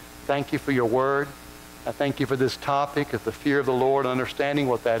today. Thank you for your word. I thank you for this topic of the fear of the Lord, understanding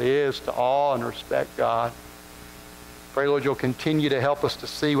what that is, to awe and respect God. Pray, Lord, you'll continue to help us to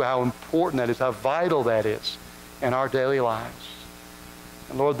see how important that is, how vital that is in our daily lives.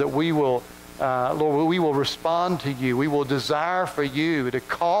 And Lord, that we will, we will respond to you. We will desire for you to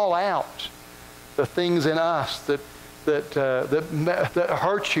call out the things in us that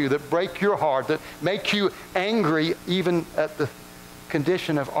hurt you, that break your heart, that make you angry even at the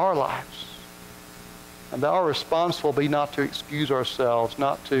condition of our lives. And our response will be not to excuse ourselves,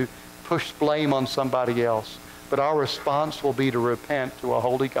 not to push blame on somebody else, but our response will be to repent to a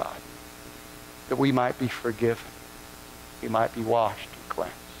holy God, that we might be forgiven, we might be washed and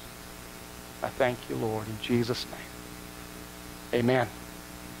cleansed. I thank you, Lord, in Jesus' name. Amen.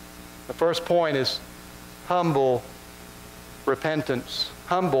 The first point is humble repentance.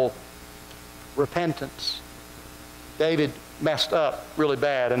 Humble repentance. David messed up really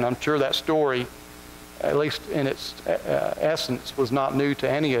bad, and I'm sure that story, at least in its essence, was not new to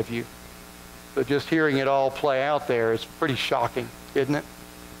any of you. But just hearing it all play out there is pretty shocking, isn't it?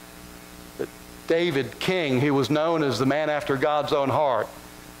 That David, king, who was known as the man after God's own heart,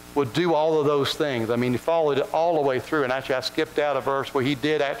 would do all of those things. I mean, he followed it all the way through. And actually, I skipped out a verse where he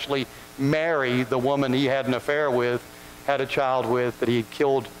did actually marry the woman he had an affair with, had a child with, that he had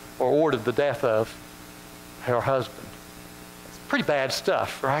killed or ordered the death of, her husband. It's pretty bad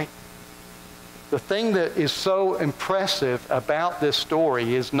stuff, right? The thing that is so impressive about this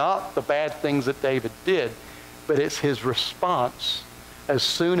story is not the bad things that David did, but it's his response as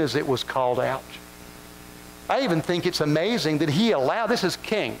soon as it was called out. I even think it's amazing that he allowed, this is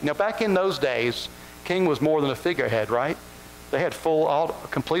king. Now, back in those days, king was more than a figurehead, right? They had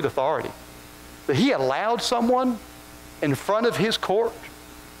complete authority. That he allowed someone in front of his court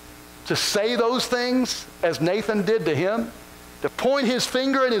to say those things as Nathan did to him, to point his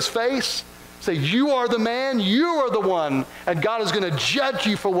finger in his face, say, you are the man, you are the one, and God is going to judge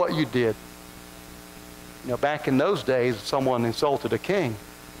you for what you did. You know, back in those days, if someone insulted a king,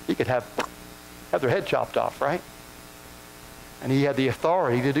 he could have their head chopped off, right? And he had the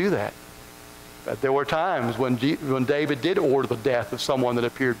authority to do that. But there were times when David did order the death of someone that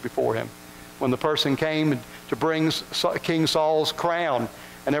appeared before him. When the person came to bring King Saul's crown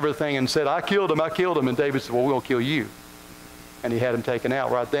and everything and said, I killed him, and David said, well, we're going to kill you. And he had him taken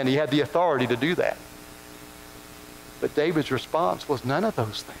out right then. He had the authority to do that. But David's response was none of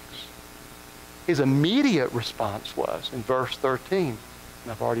those things. His immediate response was in verse 13.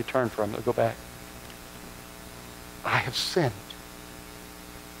 And I've already turned from it. I'll go back. I have sinned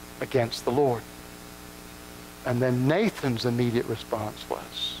against the Lord. And then Nathan's immediate response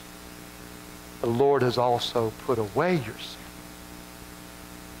was, the Lord has also put away your sin.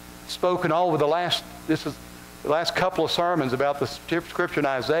 Spoken all over the last couple of sermons about the scripture in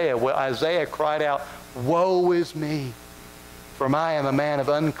Isaiah, where Isaiah cried out, woe is me, for I am a man of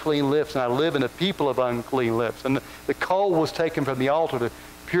unclean lips, and I live in a people of unclean lips. And the coal was taken from the altar to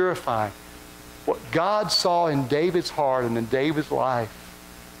purify. What God saw in David's heart and in David's life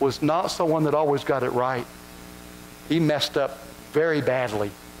was not someone that always got it right. He messed up very badly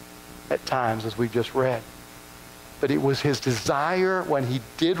at times, as we just read. But it was his desire when he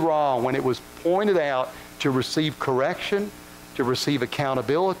did wrong, when it was pointed out, to receive correction, to receive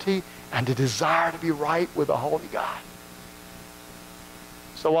accountability, and to desire to be right with a holy God.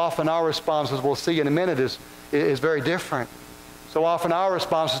 So often our responses, we'll see in a minute, is very different. So often our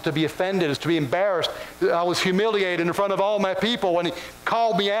response is to be offended, is to be embarrassed. I was humiliated in front of all my people when he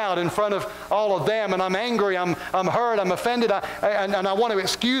called me out in front of all of them, and I'm angry, I'm hurt, I'm offended, and I want to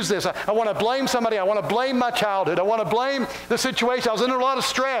excuse this. I want to blame somebody. I want to blame my childhood. I want to blame the situation. I was under a lot of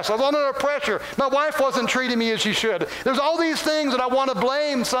stress. I was under pressure. My wife wasn't treating me as she should. There's all these things that I want to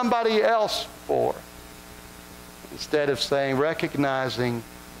blame somebody else for. Instead of saying, recognizing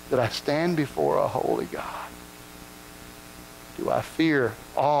that I stand before a holy God, do I fear,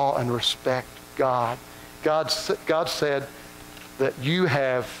 awe, and respect God. God said that you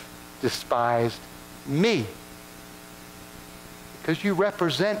have despised me because you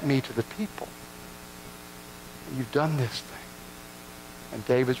represent me to the people. And you've done this thing. And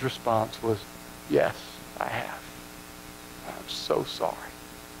David's response was, yes, I have. I'm so sorry.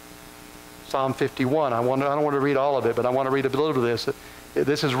 Psalm 51. I don't want to read all of it, but I want to read a little bit of this.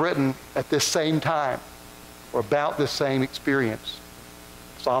 This is written at this same time, or about this same experience.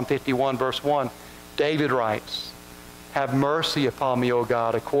 Psalm 51, verse 1. David writes, have mercy upon me, O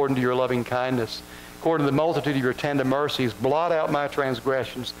God, according to your loving kindness. According to the multitude of your tender mercies, blot out my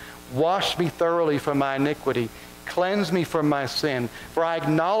transgressions. Wash me thoroughly from my iniquity. Cleanse me from my sin. For I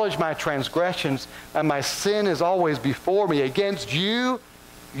acknowledge my transgressions, and my sin is always before me. Against you,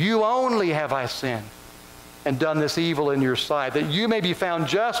 you only have I sinned, and done this evil in your sight, that you may be found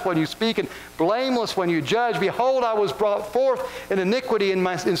just when you speak and blameless when you judge. Behold, I was brought forth in iniquity,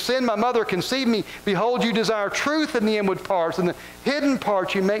 in sin my mother conceived me. Behold, you desire truth in the inward parts, and the hidden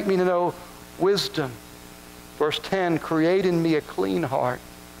parts you make me to know wisdom. Verse 10, create in me a clean heart,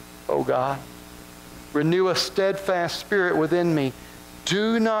 O God. Renew a steadfast spirit within me.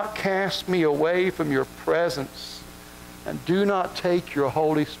 Do not cast me away from your presence, and do not take your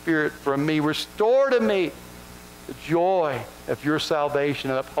Holy Spirit from me. Restore to me the joy of your salvation,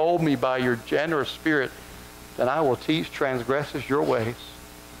 and uphold me by your generous spirit. Then I will teach transgressors your ways,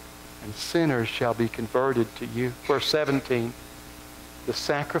 and sinners shall be converted to you. Verse 17, the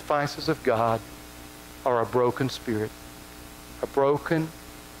sacrifices of God are a broken spirit, a broken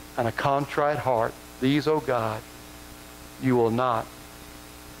and a contrite heart. These, O God, you will not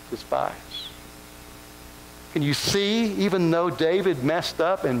despise. Can you see, even though David messed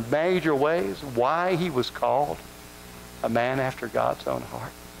up in major ways, why he was called a man after God's own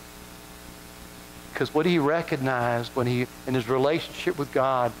heart? Because what he recognized when he, in his relationship with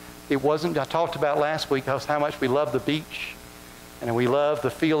God, it wasn't, I talked about last week how much we love the beach, and we love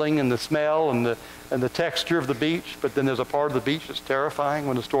the feeling and the smell and the texture of the beach, but then there's a part of the beach that's terrifying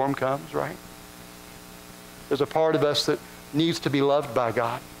when the storm comes, right? There's a part of us that needs to be loved by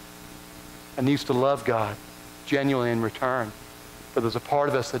God and needs to love God genuinely in return. But there's a part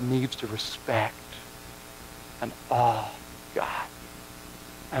of us that needs to respect and awe God.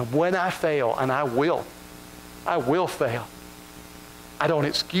 And when I fail, and I will fail, I don't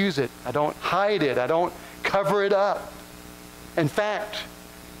excuse it. I don't hide it. I don't cover it up. In fact,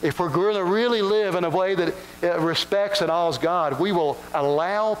 if we're going to really live in a way that respects and awes God, we will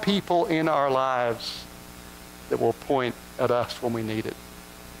allow people in our lives that will point at us when we need it,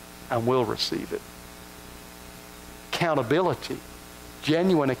 and we'll receive it. Accountability,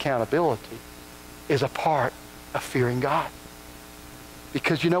 genuine accountability, is a part of fearing God.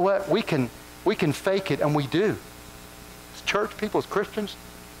 Because you know what? We can fake it, and we do. As church people, as Christians,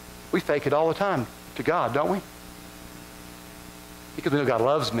 we fake it all the time to God, don't we? Because we know God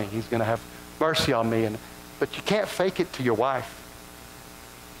loves me. He's going to have mercy on me. But you can't fake it to your wife.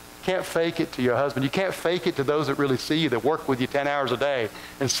 You can't fake it to your husband. You can't fake it to those that really see you, that work with you 10 hours a day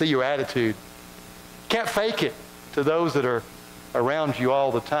and see your attitude. You can't fake it to those that are around you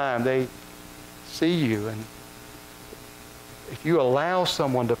all the time. They see you. And if you allow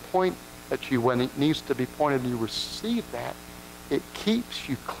someone to point at you when it needs to be pointed and you receive that, it keeps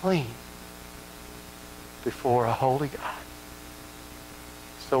you clean before a holy God.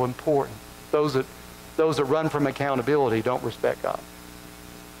 So important. Those that run from accountability don't respect God.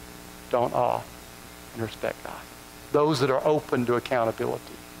 Don't awe and respect God. Those that are open to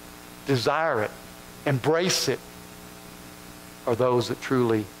accountability, desire it, embrace it, are those that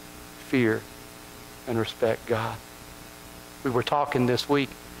truly fear and respect God. We were talking this week.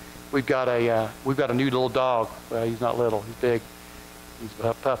 We've got a new little dog. Well, he's not little. He's big. He's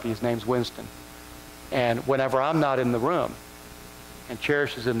a puppy. His name's Winston. And whenever I'm not in the room and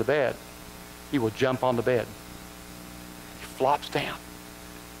Cherish is in the bed, he will jump on the bed. He flops down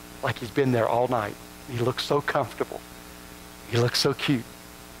like he's been there all night. He looks so comfortable. He looks so cute.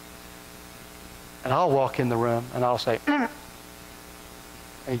 And I'll walk in the room and I'll say, and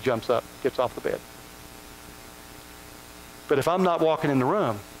he jumps up, gets off the bed. But if I'm not walking in the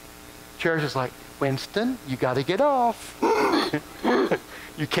room, Cherish is like, Winston, you got to get off.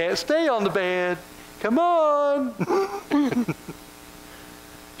 You can't stay on the bed. Come on.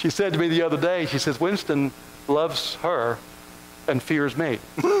 She said to me the other day, she says, Winston loves her and fears me.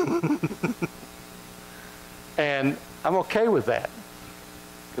 And I'm okay with that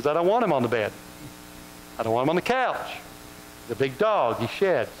because I don't want him on the bed. I don't want him on the couch. He's a big dog. He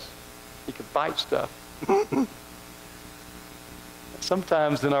sheds. He can bite stuff.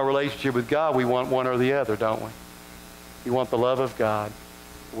 Sometimes in our relationship with God, we want one or the other, don't we? We want the love of God.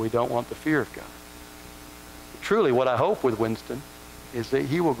 We don't want the fear of God. Truly, what I hope with Winston is that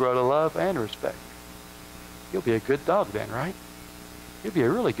he will grow to love and respect. He'll be a good dog then, right? He'll be a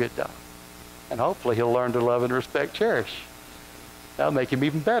really good dog. And hopefully he'll learn to love and respect Cherish. That'll make him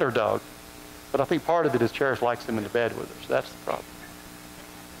even better dog. But I think part of it is Cherish likes him in the bed with her, so that's the problem.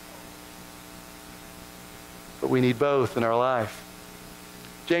 But we need both in our life.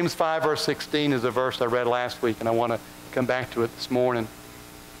 James 5, verse 16 is a verse I read last week, and I want to come back to it this morning.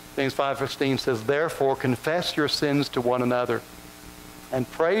 James 5:16 says, "Therefore confess your sins to one another and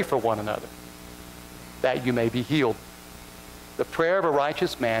pray for one another, that you may be healed. The prayer of a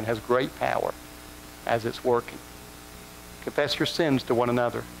righteous man has great power as it's working." Confess your sins to one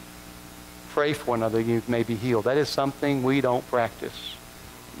another. Pray for one another, you may be healed. That is something we don't practice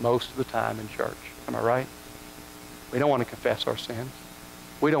most of the time in church. Am I right? We don't want to confess our sins.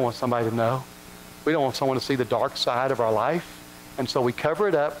 We don't want somebody to know. We don't want someone to see the dark side of our life. And so we cover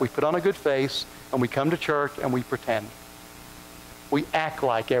it up, we put on a good face, and we come to church and we pretend. We act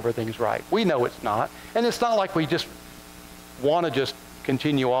like everything's right. We know it's not. And it's not like we just want to just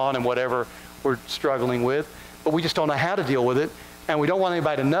continue on in whatever we're struggling with, but we just don't know how to deal with it, and we don't want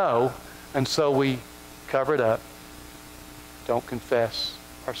anybody to know, and so we cover it up. Don't confess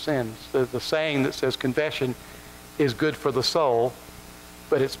our sins. The saying that says confession is good for the soul,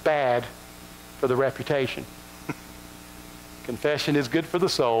 but it's bad for the reputation. Confession is good for the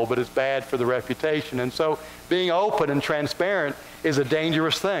soul, but it's bad for the reputation. And so being open and transparent is a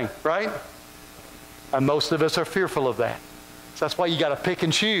dangerous thing, right? And most of us are fearful of that. So that's why you got to pick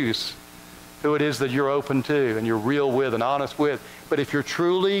and choose who it is that you're open to and you're real with and honest with. But if you're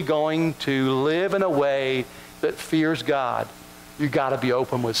truly going to live in a way that fears God, you got to be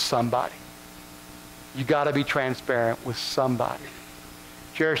open with somebody. You got to be transparent with somebody.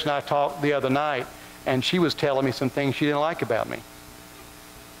 Cherish and I talked the other night, and she was telling me some things she didn't like about me.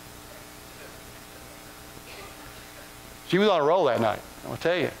 She was on a roll that night, I'll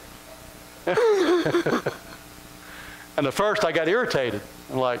tell you. And at first I got irritated.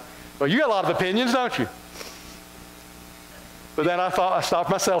 I'm like, well, you got a lot of opinions, don't you? But then I stopped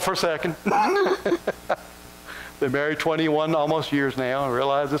myself for a second. Been married 21 almost years now. I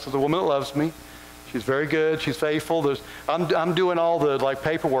realized this is a woman that loves me. She's very good. She's faithful. I'm doing all the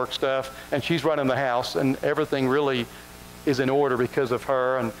paperwork stuff, and she's running the house, and everything really is in order because of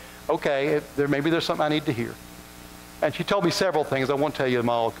her. And okay, maybe there's something I need to hear. And she told me several things. I won't tell you them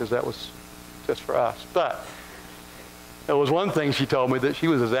all because that was just for us. But there was one thing she told me that she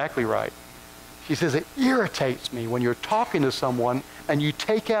was exactly right. She says, it irritates me when you're talking to someone and you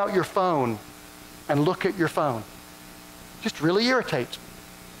take out your phone and look at your phone. It just really irritates me.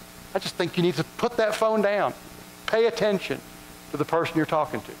 I just think you need to put that phone down. Pay attention to the person you're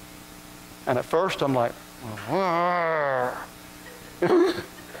talking to. And at first I'm like,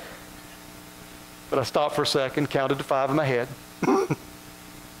 but I stopped for a second, counted to 5 in my head. And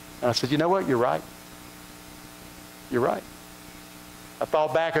I said, you know what? You're right. You're right. I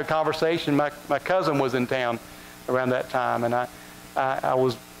thought back a conversation. My cousin was in town around that time, and I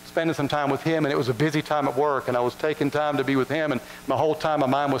was spending some time with him, and it was a busy time at work, and I was taking time to be with him, and my whole time my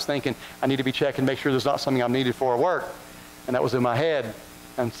mind was thinking, I need to be checking, make sure there's not something I'm needed for at work. And that was in my head.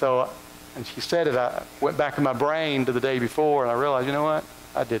 And so, and she said it, I went back in my brain to the day before, and I realized, you know what?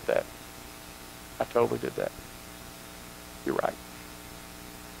 I did that. I totally did that. You're right.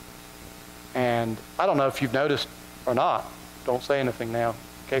 And I don't know if you've noticed or not. Don't say anything now,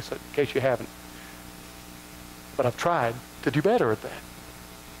 in case you haven't. But I've tried to do better at that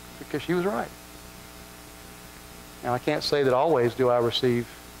because she was right. Now, I can't say that always do I receive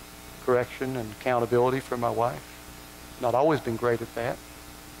correction and accountability from my wife. Not always been great at that,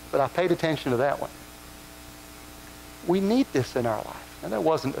 but I paid attention to that one. We need this in our life. And that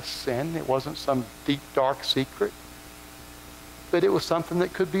wasn't a sin. It wasn't some deep, dark secret. But it was something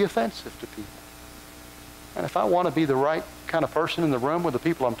that could be offensive to people. And if I want to be the right kind of person in the room with the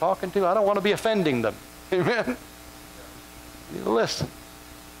people I'm talking to, I don't want to be offending them. Amen? I need to listen.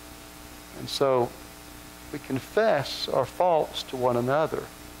 And so we confess our faults to one another.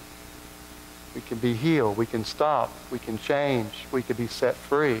 We can be healed. We can stop. We can change. We can be set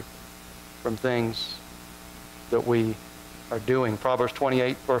free from things that we are doing. Proverbs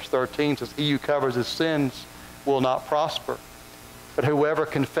 28, verse 13 says, he who covers his sins will not prosper, but whoever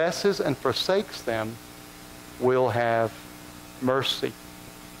confesses and forsakes them will have mercy.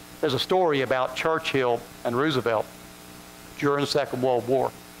 There's a story about Churchill and Roosevelt during the Second World War.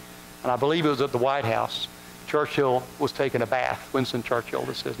 And I believe it was at the White House. Churchill was taking a bath. Winston Churchill,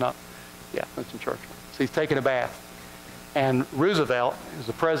 this is not, Winston Churchill. So he's taking a bath. And Roosevelt, who was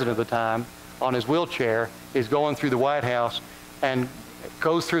the president at the time, on his wheelchair is going through the White House and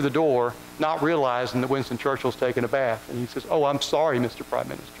goes through the door, not realizing that Winston Churchill's taking a bath. And he says, "Oh, I'm sorry, Mr. Prime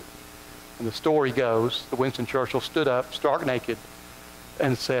Minister." And the story goes that Winston Churchill stood up, stark naked,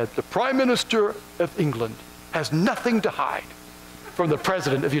 and said, "The Prime Minister of England has nothing to hide from the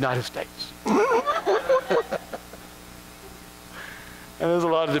President of the United States." And there's a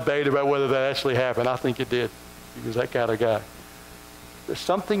lot of debate about whether that actually happened. I think it did. He was that kind of guy. There's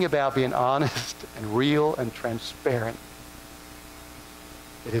something about being honest and real and transparent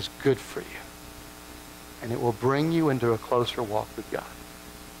that is good for you. And it will bring you into a closer walk with God.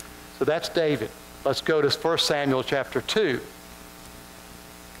 So that's David. Let's go to 1 Samuel chapter 2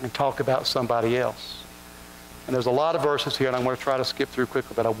 and talk about somebody else. And there's a lot of verses here, and I'm going to try to skip through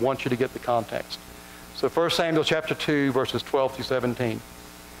quickly, but I want you to get the context. So 1 Samuel chapter 2, verses 12 through 17.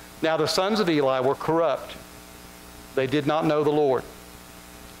 Now the sons of Eli were corrupt. They did not know the Lord.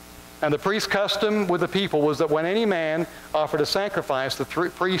 And the priest's custom with the people was that when any man offered a sacrifice, the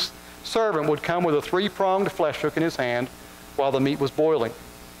priest's servant would come with a three-pronged flesh hook in his hand while the meat was boiling.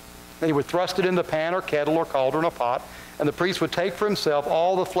 Then he would thrust it in the pan or kettle or cauldron or pot, and the priest would take for himself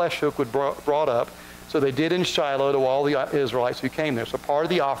all the flesh hook would brought up. So they did in Shiloh to all the Israelites who came there. So part of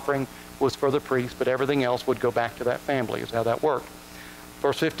the offering was for the priest, but everything else would go back to that family, is how that worked.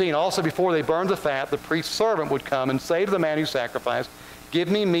 Verse 15, also before they burned the fat, the priest's servant would come and say to the man who sacrificed, "Give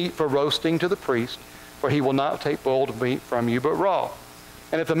me meat for roasting to the priest, for he will not take boiled meat from you, but raw."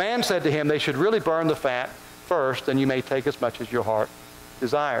 And if the man said to him, "They should really burn the fat first, then you may take as much as your heart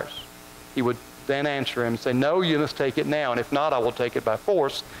desires," he would then answer him and say, "No, you must take it now, and if not, I will take it by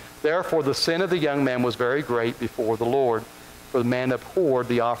force." Therefore the sin of the young man was very great before the Lord, for the man abhorred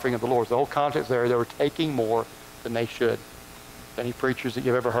the offering of the Lord. The whole context there, they were taking more than they should. Any preachers that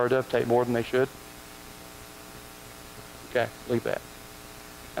you've ever heard of take more than they should? Okay, leave that.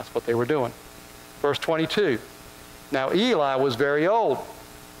 That's what they were doing. Verse 22. Now Eli was very old,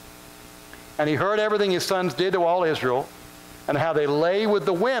 and he heard everything his sons did to all Israel, and how they lay with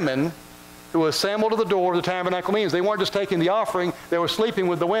the women who assembled at the door of the tabernacle meetings. They weren't just taking the offering, they were sleeping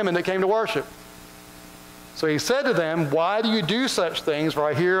with the women that came to worship. So he said to them, "Why do you do such things? For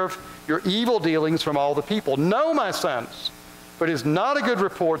I hear of your evil dealings from all the people. No, my sons, for it is not a good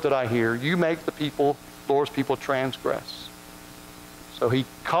report that I hear. You make the people, Lord's people, transgress." So he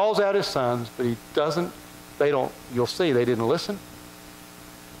calls out his sons, but he doesn't, you'll see, they didn't listen.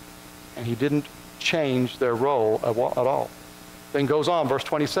 And he didn't change their role at all. Then goes on, verse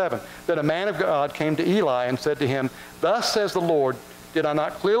 27. Then a man of God came to Eli and said to him, "Thus says the Lord, did I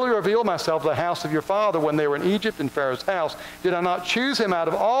not clearly reveal myself to the house of your father when they were in Egypt in Pharaoh's house? Did I not choose him out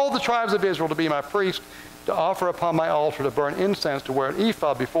of all the tribes of Israel to be my priest, to offer upon my altar, to burn incense, to wear an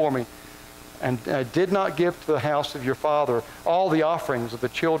ephod before me? And I did not give to the house of your father all the offerings of the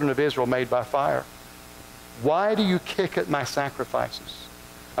children of Israel made by fire. Why do you kick at my sacrifices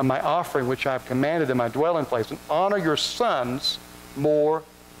and my offering which I have commanded in my dwelling place, and honor your sons more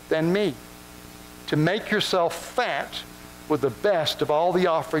than me, to make yourself fat with the best of all the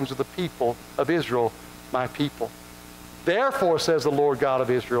offerings of the people of Israel, my people? Therefore, says the Lord God of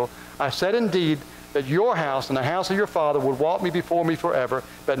Israel, I said indeed that your house and the house of your father would walk me before me forever.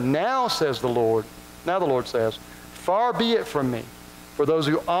 But now, says the Lord, now the Lord says, far be it from me. For those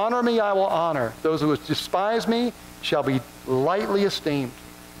who honor me I will honor. Those who despise me shall be lightly esteemed.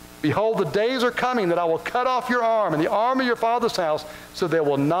 Behold, the days are coming that I will cut off your arm and the arm of your father's house, so there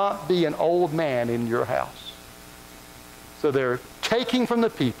will not be an old man in your house. So they're taking from the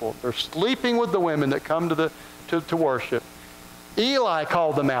people. They're sleeping with the women that come to worship. Eli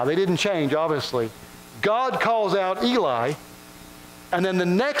called them out. They didn't change, obviously. God calls out Eli. And then the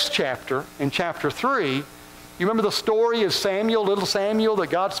next chapter, in chapter 3, you remember the story of Samuel, little Samuel, that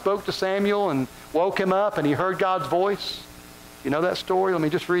God spoke to Samuel and woke him up and he heard God's voice? You know that story? Let me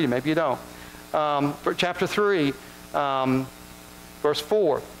just read it. Maybe you don't. For chapter 3, verse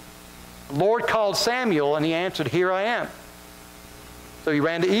 4. The Lord called Samuel and he answered, here I am. So he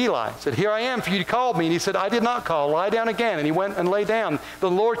ran to Eli, said, here I am, for you called me. And he said, I did not call. Lie down again. And he went and lay down. The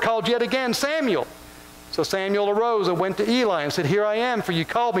Lord called yet again, Samuel. So Samuel arose and went to Eli and said, here I am, for you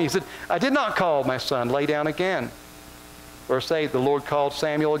called me. He said, I did not call, my son. Lay down again. Verse 8, the Lord called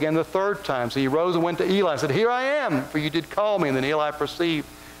Samuel again the third time. So he rose and went to Eli and said, here I am, for you did call me. And then Eli perceived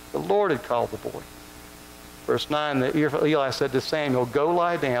the Lord had called the boy. Verse 9, Eli said to Samuel, go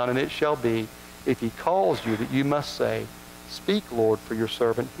lie down, and it shall be, if he calls you, that you must say, speak, Lord, for your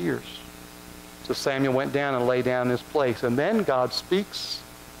servant hears. So Samuel went down and lay down in his place. And then God speaks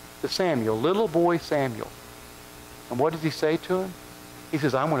to Samuel, little boy Samuel. And what does he say to him? He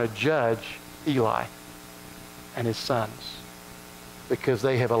says, I'm going to judge Eli and his sons. because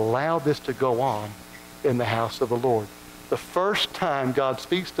they have allowed this to go on in the house of the Lord. The first time God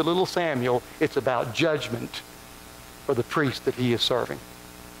speaks to little Samuel, it's about judgment for the priest that he is serving.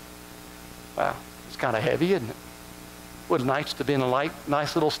 Wow, it's kind of heavy, isn't it? Well, it's nice to be in a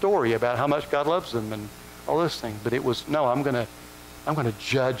nice little story about how much God loves them and all those things. But it was, no, I'm going to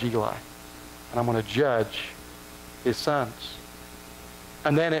judge Eli. And I'm going to judge his sons.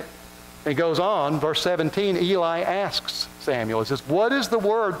 And then it goes on, verse 17, Eli asks Samuel, he says, what is the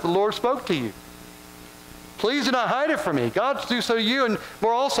word the Lord spoke to you? Please do not hide it from me. God do so to you, and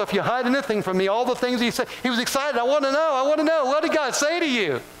more also if you hide anything from me, all the things he said. He was excited. I want to know. What did God say to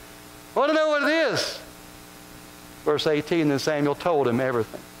you? I want to know what it is. Verse 18, then Samuel told him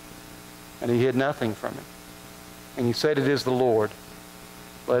everything, and he hid nothing from him. And he said, it is the Lord.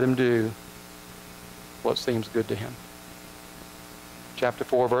 Let him do what seems good to him. Chapter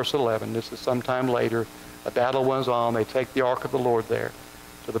 4, verse 11. This is sometime later. A battle was on. They take the ark of the Lord there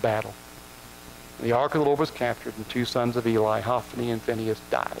to the battle. And the ark of the Lord was captured, and 2 sons of Eli, Hophni and Phinehas,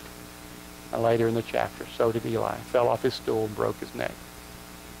 died. And later in the chapter, so did Eli. Fell off his stool and broke his neck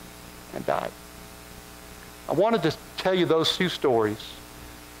and died. I wanted to tell you those 2 stories.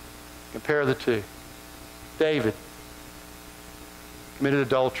 Compare the 2. David committed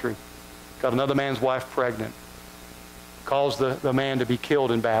adultery, got another man's wife pregnant, caused the man to be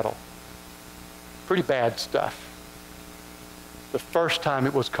killed in battle. Pretty bad stuff. The first time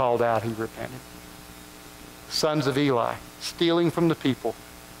it was called out, he repented. Sons of Eli, stealing from the people,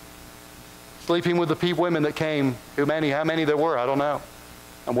 sleeping with the women that came. How many there were, I don't know.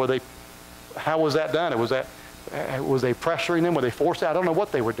 And how was that done? Was they pressuring them? Were they forced out? I don't know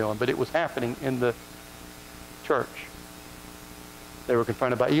what they were doing, but it was happening in the church. They were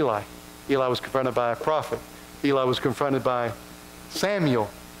confronted by Eli. Eli was confronted by a prophet. Eli was confronted by Samuel.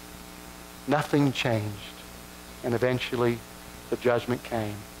 Nothing changed. And eventually the judgment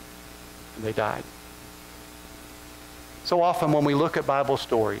came and they died. So often when we look at Bible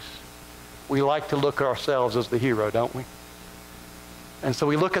stories, we like to look at ourselves as the hero, don't we? And so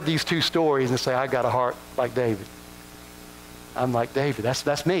we look at these 2 stories and say, I got a heart like David. I'm like David.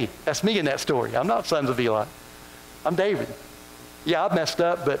 That's me. That's me in that story. I'm not sons of Eli. I'm David. Yeah, I've messed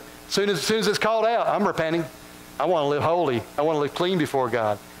up, but as soon as it's called out, I'm repenting. I want to live holy. I want to live clean before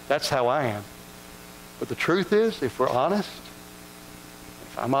God. That's how I am. But the truth is, if we're honest,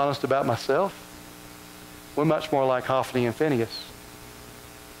 if I'm honest about myself, we're much more like Hophni and Phinehas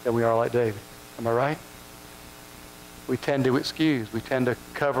than we are like David. Am I right? We tend to excuse. We tend to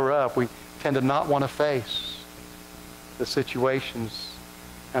cover up. We tend to not want to face the situations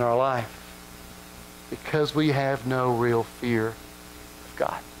in our life because we have no real fear of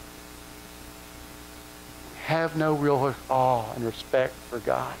God. We have no real awe and respect for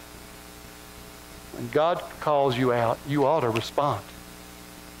God. When God calls you out, you ought to respond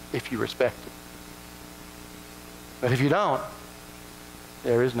if you respect Him. But if you don't,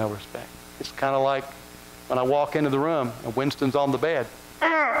 there is no respect. It's kind of like when I walk into the room and Winston's on the bed.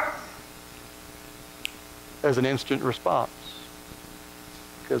 There's an instant response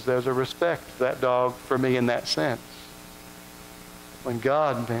because there's a respect for that dog for me in that sense. When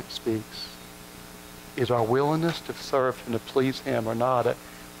God speaks, is our willingness to serve and to please Him or not?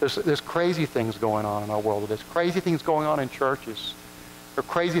 There's crazy things going on in our world. There's crazy things going on in churches. There are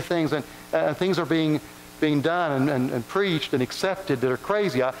crazy things, and things are being done and preached and accepted that are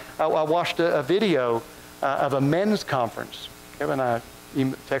crazy. I watched a video of a men's conference. Kevin and I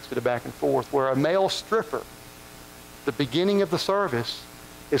texted it back and forth, where a male stripper, the beginning of the service,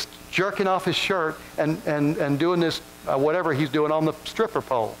 is jerking off his shirt and doing this, whatever he's doing on the stripper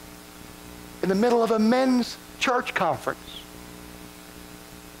pole, in the middle of a men's church conference.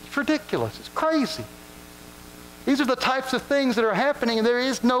 It's ridiculous. It's crazy. These are the types of things that are happening, and there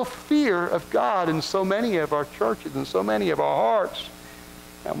is no fear of God in so many of our churches and so many of our hearts.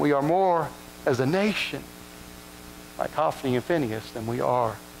 And we are more, as a nation, like Hophni and Phinehas than we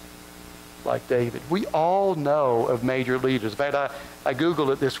are like David. We all know of major leaders. In fact, I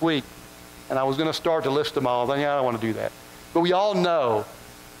Googled it this week, and I was going to start to list them all. Then, I don't want to do that. But we all know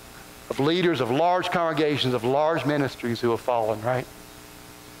of leaders of large congregations, of large ministries who have fallen, right?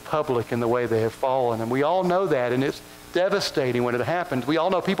 Public in the way they have fallen. And we all know that, and it's devastating when it happens. We all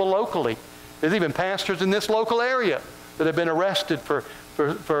know people locally. There's even pastors in this local area that have been arrested for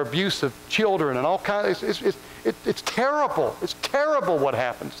abuse of children and all kinds. It's terrible. It's terrible what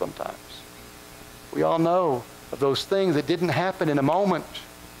happens sometimes. We all know of those things that didn't happen in a moment.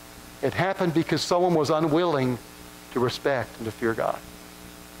 It happened because someone was unwilling to respect and to fear God.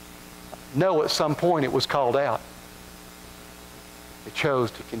 No, at some point it was called out. They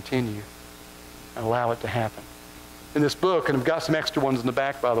chose to continue and allow it to happen. in this book, and I've got some extra ones in the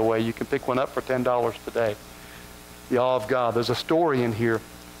back, by the way. You can pick one up for $10 today. The Awe of God. There's a story in here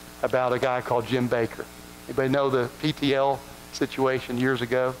about a guy called Jim Baker. Anybody know the PTL situation years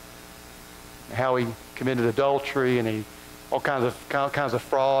ago? How he committed adultery and all kinds of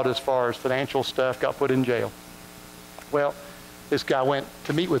fraud as far as financial stuff, got put in jail. Well, this guy went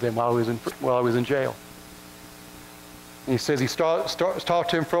to meet with him while he was in jail. And he says he talked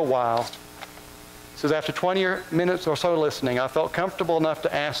to him for a while. He says, after 20 minutes or so listening, I felt comfortable enough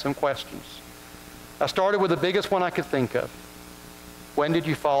to ask some questions. I started with the biggest one I could think of. When did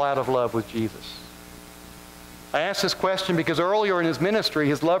you fall out of love with Jesus? I asked this question because earlier in his ministry,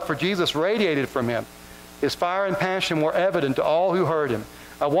 his love for Jesus radiated from him. His fire and passion were evident to all who heard him.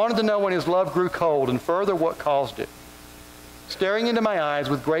 I wanted to know when his love grew cold and further what caused it. Staring into my eyes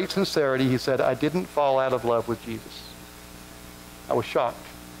with great sincerity, he said, I didn't fall out of love with Jesus. I was shocked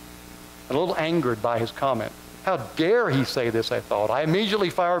and a little angered by his comment. How dare he say this, I thought. I immediately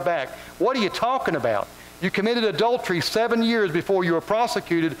fired back. What are you talking about? You committed adultery 7 years before you were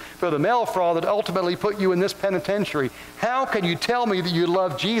prosecuted for the mail fraud that ultimately put you in this penitentiary. How can you tell me that you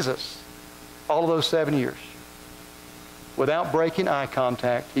love Jesus all of those 7 years? Without breaking eye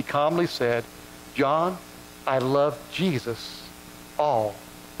contact, he calmly said, John, I love Jesus all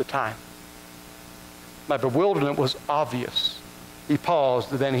the time. My bewilderment was obvious. He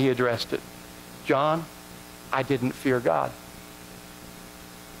paused, then he addressed it. John, I didn't fear God.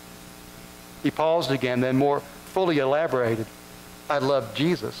 He paused again, then more fully elaborated. I loved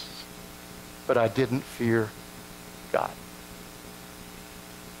Jesus, but I didn't fear God.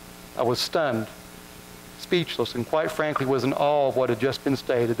 I was stunned, speechless, and quite frankly was in awe of what had just been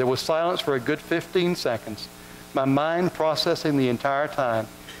stated. There was silence for a good 15 seconds, my mind processing the entire time.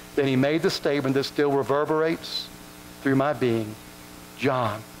 Then he made the statement that still reverberates through my being.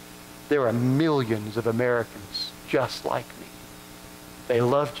 John, there are millions of Americans just like me. They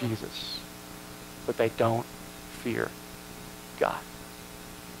love Jesus, but they don't fear God.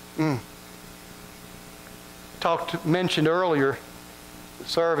 Mentioned earlier, the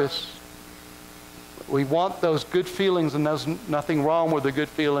service, we want those good feelings, and there's nothing wrong with the good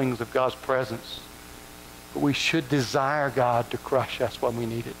feelings of God's presence. But we should desire God to crush us when we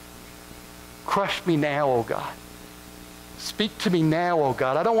need it. Crush me now, O God. Speak to me now, O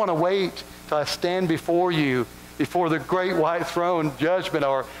God. I don't want to wait till I stand before you, before the great white throne judgment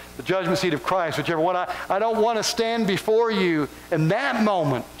or the judgment seat of Christ, whichever one. I don't want to stand before you in that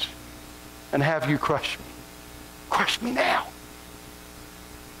moment and have you crush me. Crush me now.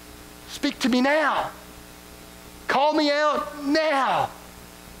 Speak to me now. Call me out now.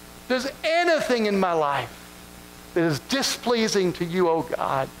 If there's anything in my life that is displeasing to you, O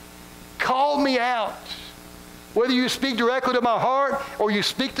God, call me out. Whether you speak directly to my heart or you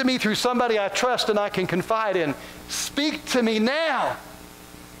speak to me through somebody I trust and I can confide in, speak to me now.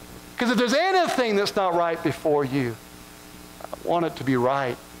 Because if there's anything that's not right before you, I want it to be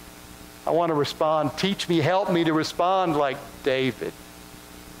right. I want to respond. Teach me, help me to respond like David.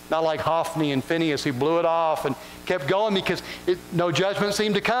 Not like Hophni and Phinehas who blew it off and kept going because no judgment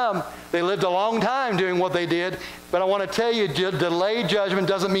seemed to come. They lived a long time doing what they did. But I want to tell you, delayed judgment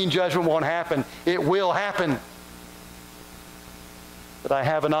doesn't mean judgment won't happen. It will happen. But I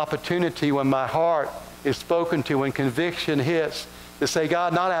have an opportunity when my heart is spoken to, when conviction hits, to say,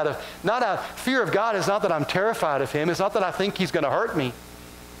 God, not out of fear of God is not that I'm terrified of him. It's not that I think he's going to hurt me.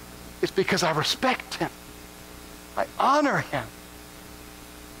 It's because I respect him. I honor him.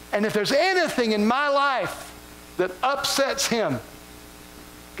 And if there's anything in my life that upsets him,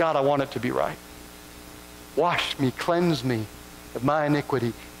 God, I want it to be right. Wash me, cleanse me of my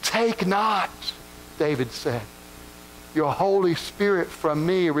iniquity. Take not, David said, your Holy Spirit from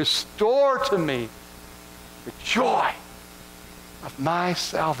me. Restore to me the joy of my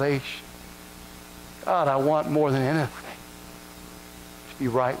salvation. God, I want more than anything to be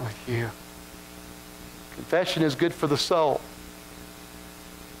right with you. Confession is good for the soul,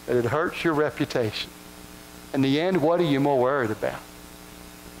 but it hurts your reputation. In the end, what are you more worried about?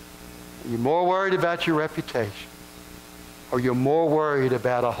 Are you more worried about your reputation, or you're more worried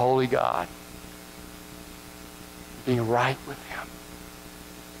about a holy God being right with him?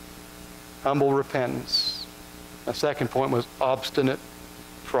 Humble repentance. My second point was obstinate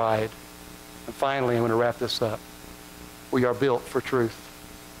pride. And finally, I'm going to wrap this up. We are built for truth.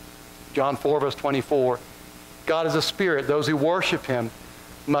 John 4, verse 24. God is a spirit. Those who worship him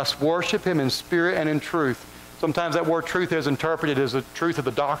must worship him in spirit and in truth. Sometimes that word truth is interpreted as the truth of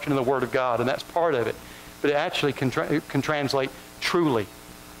the doctrine of the Word of God, and that's part of it. But it actually can translate truly,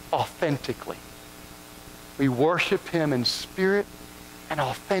 authentically. We worship him in spirit and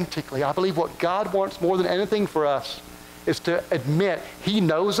authentically. I believe what God wants more than anything for us is to admit He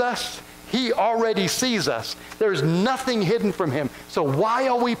knows us. He already sees us. There's nothing hidden from Him. So why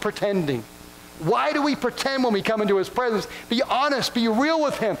are we pretending? Why do we pretend when we come into His presence? Be honest. Be real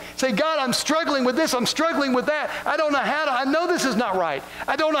with Him. Say, God, I'm struggling with this. I'm struggling with that. I don't know how to. I know this is not right.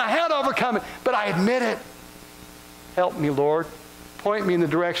 I don't know how to overcome it, but I admit it. Help me, Lord. Point me in the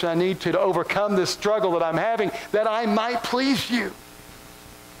direction I need to overcome this struggle that I'm having, that I might please You.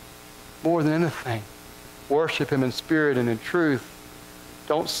 More than anything, worship Him in spirit and in truth.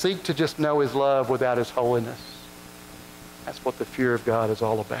 Don't seek to just know His love without His holiness. That's what the fear of God is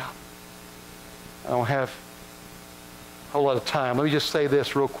all about. I don't have a whole lot of time. Let me just say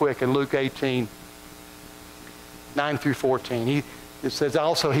this real quick in Luke 18, 9 through 14. It says,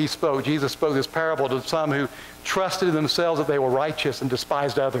 also Jesus spoke this parable to some who trusted in themselves that they were righteous and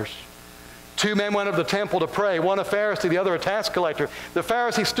despised others. 2 men went up to the temple to pray, one a Pharisee, the other a tax collector. The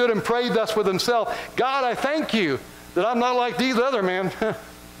Pharisee stood and prayed thus with himself, God, I thank You that I'm not like these other men.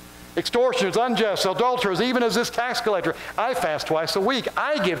 Extortioners, unjust, adulterers, even as this tax collector. I fast twice a week.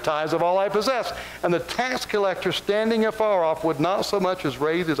 I give tithes of all I possess. And the tax collector, standing afar off, would not so much as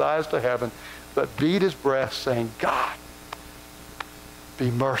raise his eyes to heaven, but beat his breast, saying, God,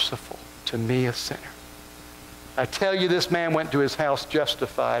 be merciful to me, a sinner. I tell you, this man went to his house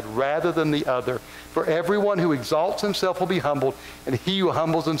justified rather than the other. For everyone who exalts himself will be humbled, and he who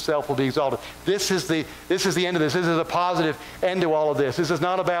humbles himself will be exalted. This is the end of this. This is a positive end to all of this. This is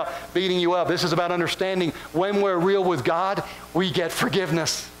not about beating you up. This is about understanding when we're real with God, we get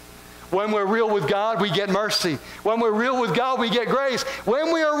forgiveness. When we're real with God, we get mercy. When we're real with God, we get grace.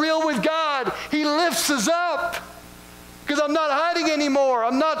 When we are real with God, He lifts us up. Because I'm not hiding anymore.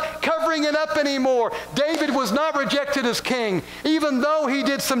 I'm not covering it up anymore. David was not rejected as king. Even though he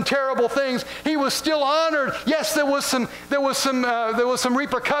did some terrible things, he was still honored. Yes, there was some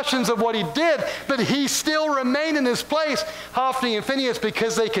repercussions of what he did, but he still remained in his place. Hophni and Phinehas,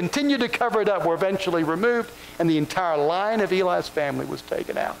 because they continued to cover it up, were eventually removed, and the entire line of Eli's family was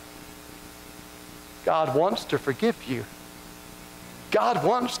taken out. God wants to forgive you. God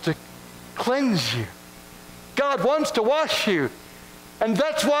wants to cleanse you. God wants to wash you. And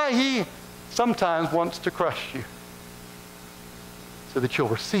that's why He sometimes wants to crush you, so that you'll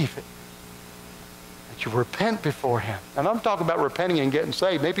receive it, that you'll repent before Him. And I'm talking about repenting and getting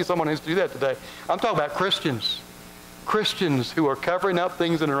saved. Maybe someone needs to do that today. I'm talking about Christians who are covering up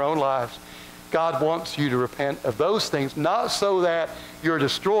things in their own lives. God wants you to repent of those things, not so that you're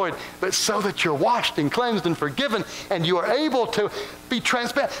destroyed, but so that you're washed and cleansed and forgiven, and you are able to be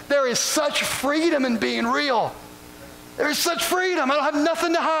transparent. There is such freedom in being real. There is such freedom. I don't have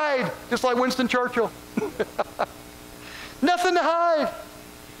nothing to hide, just like Winston Churchill. Nothing to hide.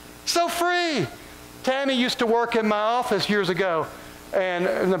 So free. Tammy used to work in my office years ago, and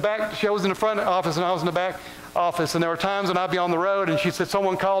in the back, she was in the front office, and I was in the back office, and there were times when I'd be on the road, and she said,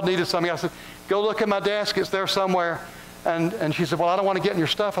 someone called, needed something. I said, go look at my desk, it's there somewhere. And she said, well, I don't want to get in your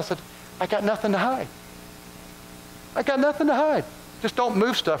stuff. I said, I got nothing to hide. I got nothing to hide. Just don't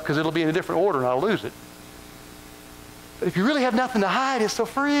move stuff, because it'll be in a different order and I'll lose it. But if you really have nothing to hide, it's so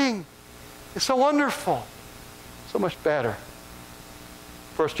freeing. It's so wonderful. So much better.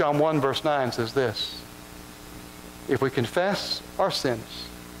 1 John 1 verse 9 says this, if we confess our sins,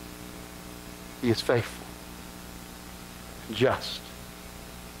 He is faithful and just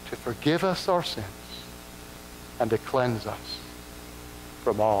to forgive us our sins and to cleanse us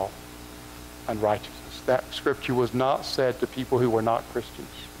from all unrighteousness. That scripture was not said to people who were not Christians.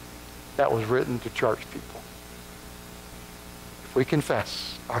 That was written to church people. If we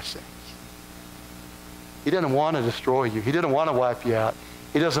confess our sins, He doesn't want to destroy you. He didn't want to wipe you out.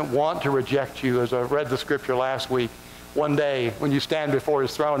 He doesn't want to reject you. As I read the scripture last week, one day when you stand before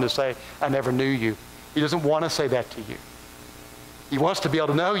His throne to say, I never knew you. He doesn't want to say that to you. He wants to be able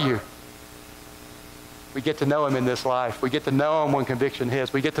to know you. We get to know Him in this life. We get to know Him when conviction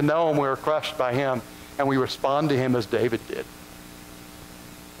hits. We get to know Him when we're crushed by Him, and we respond to Him as David did.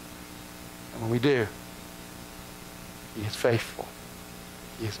 And when we do, He is faithful.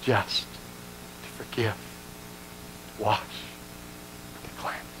 He is just to forgive, to wash, and to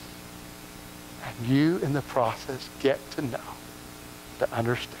cleanse. And you, in the process, get to know, to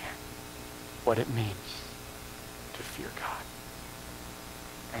understand what it means to fear God.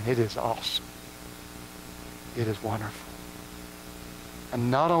 And it is awesome. It is wonderful.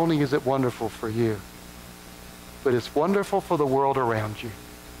 And not only is it wonderful for you, but it's wonderful for the world around you.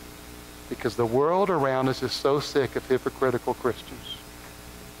 Because the world around us is so sick of hypocritical Christians.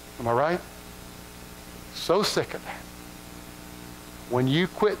 Am I right? So sick of that. When you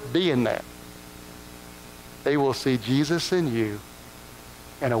quit being that, they will see Jesus in you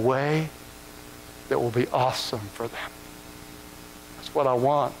in a way that will be awesome for them. That's what I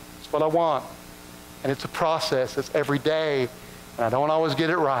want. That's what I want. And it's a process. It's every day. And I don't always get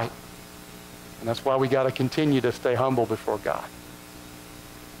it right. And that's why we got to continue to stay humble before God.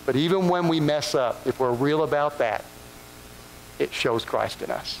 But even when we mess up, if we're real about that, it shows Christ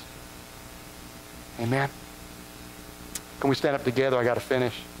in us. Amen. Can we stand up together? I got to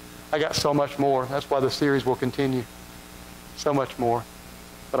finish. I got so much more. That's why the series will continue. So much more.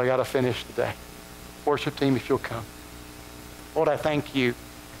 But I got to finish today. Worship team, if you'll come. Lord, I thank you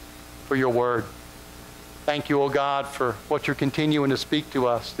for your word. Thank you, oh God, for what you're continuing to speak to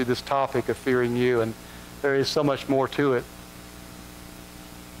us through this topic of fearing you. And there is so much more to it.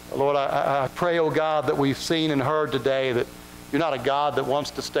 Lord, I pray, oh God, that we've seen and heard today that you're not a God that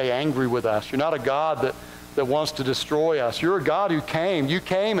wants to stay angry with us. You're not a God that wants to destroy us. You're a God who came. You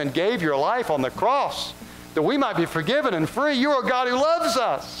came and gave your life on the cross that we might be forgiven and free. You're a God who loves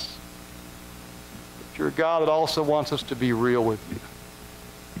us. But you're a God that also wants us to be real with you,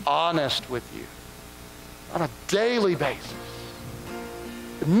 honest with you, on a daily basis.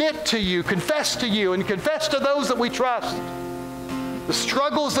 Admit to you, confess to you, and confess to those that we trust the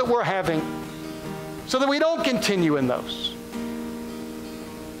struggles that we're having so that we don't continue in those.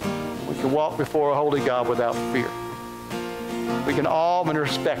 We can walk before a holy God without fear. We can awe and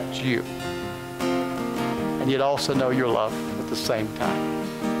respect you and yet also know your love at the same time.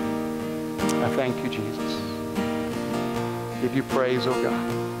 I thank you, Jesus. Give you praise, oh God.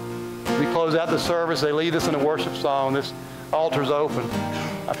 As we close out the service, they lead us in a worship song. This altar's open.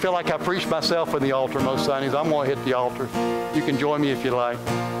 I feel like I preach myself in the altar most Sundays. I'm going to hit the altar. You can join me if you like.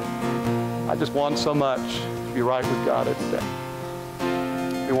 I just want so much to be right with God every day.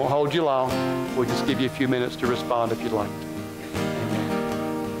 We won't hold you long. We'll just give you a few minutes to respond if you'd like to.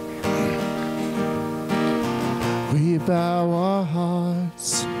 We bow our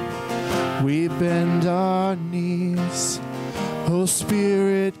hearts, we bend our knees. Oh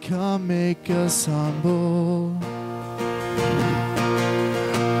Spirit, come make us humble.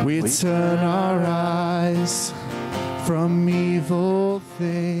 We turn our eyes from evil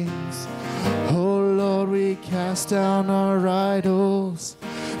things. Oh Lord, we cast down our idols.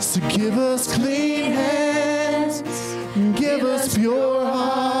 So give us clean hands, give us pure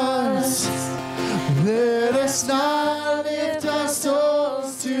hearts. Let us not lift our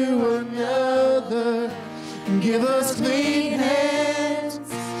souls to another. Give us clean hands,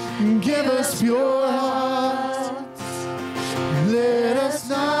 give us pure hearts. Let us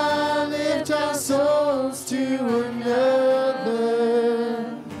not lift our souls to another.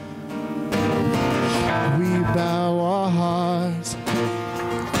 We bow our hearts,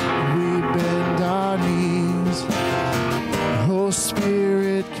 we bend our knees. Oh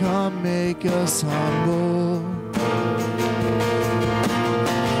Spirit, come make us humble.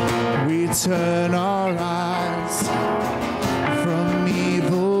 We turn our eyes from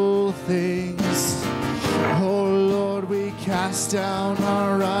evil things. Oh Lord, we cast down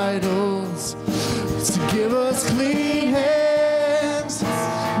our idols. So give us clean hands,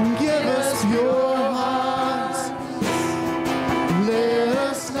 give us pure hearts. Let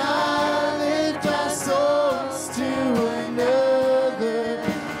us not lift our souls to another.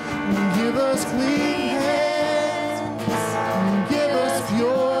 Give us clean hands, give us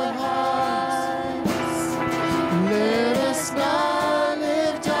pure hearts. Let us not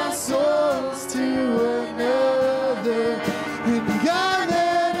lift our souls to another. And God,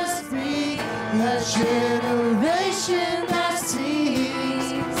 let us be that generation that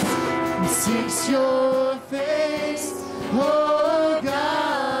seeks your face. Oh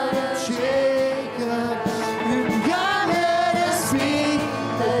God of Jacob. And God, let us be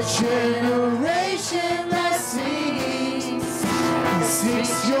that generation that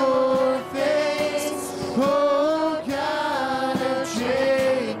seeks your face. Oh God of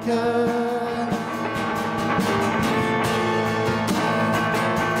Jacob.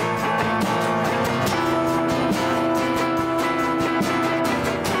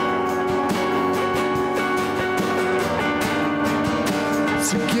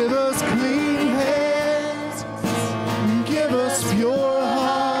 So give us clean hands, give us pure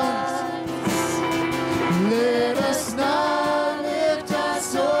hearts. Let us not lift our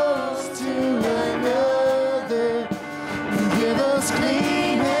souls to another. Give us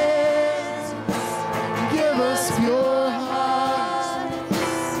clean hands, give us pure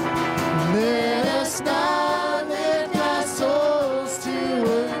hearts. Let us not lift our souls to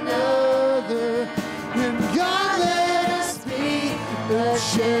another. And God, let us be the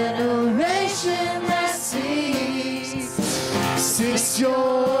generation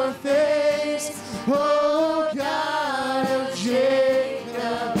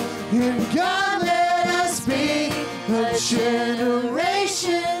And God, let us be a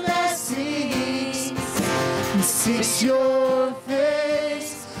generation that seeks your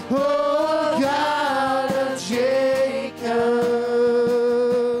face, oh God of Jacob.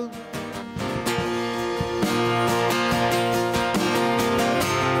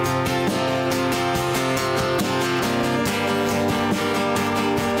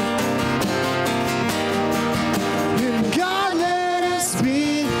 And God, let us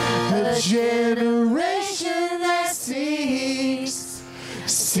be a generation that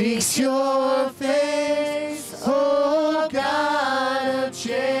seeks your face, oh God of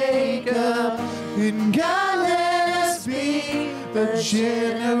Jacob. And God, let us be a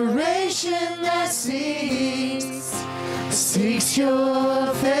generation that seeks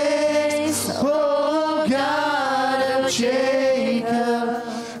your face, oh God of Jacob.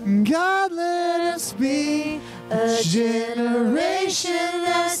 God, let us be a generation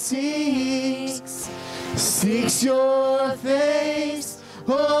that seeks your face,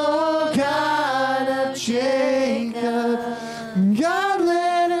 oh God of Jacob. God,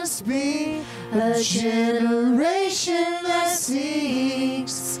 let us be a generation that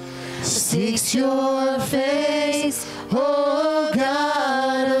seeks your face, oh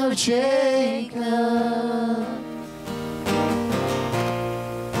God of Jacob.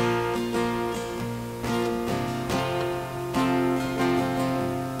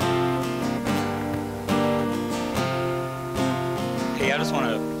 Hey, I just want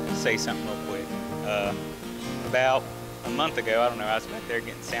to say something real quick. About a month ago, I don't know, I was back there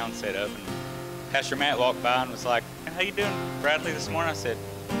getting sound set up, and Pastor Matt walked by and was like, "How you doing, Bradley, this morning?" I said,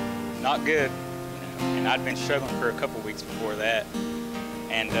 "Not good." And I'd been struggling for a couple weeks before that.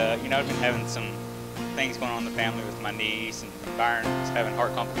 And, I've been having some things going on in the family with my niece, and Byron was having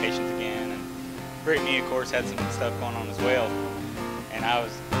heart complications again, and Brittany, of course, had some stuff going on as well. And I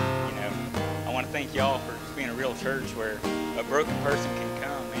was, I want to thank y'all for just being a real church where a broken person can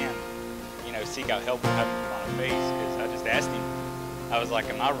come and, seek out help and have to put on a face. Because I just asked him, I was like,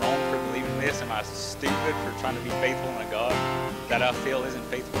 am I wrong for believing this? Am I stupid for trying to be faithful in a God that I feel isn't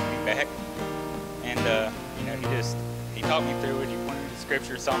faithful to me back? And, he talked me through it. He pointed to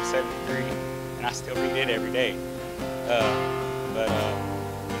Scripture, Psalm 73, and I still read it every day. I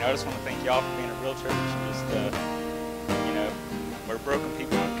just want to thank y'all for being a real church. Just, where broken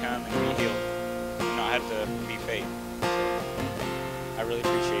people can come and be healed and not have to be fake. I really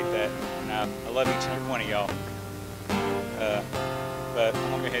appreciate that, and I love each and every one of y'all. But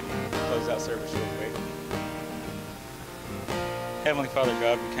I'm going to go ahead and close out service real quick. Heavenly Father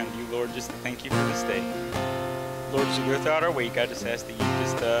God, we come to you, Lord, just to thank you for this day. Lord, as we go throughout our week, I just ask that you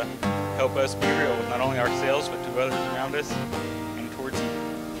just help us be real with not only ourselves, but to others around us and towards you.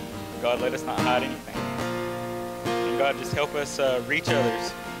 God, let us not hide anything. And God, just help us reach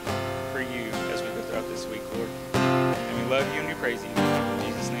others for you as we go throughout this week, Lord. And we love you and we praise you. In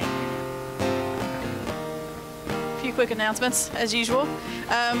Jesus' name, amen. A few quick announcements, as usual.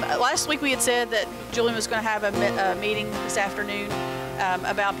 Last week we had said that Julian was going to have a meeting this afternoon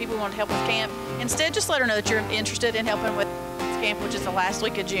about people who want to help with camp. Instead, just let her know that you're interested in helping with camp, which is the last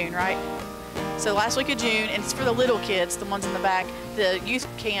week of June, right? So the last week of June, and it's for the little kids, the ones in the back. The youth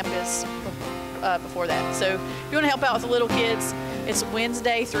camp is before that. So if you want to help out with the little kids, it's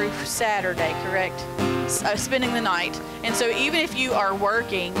Wednesday through Saturday, correct? Spending the night. And so even if you are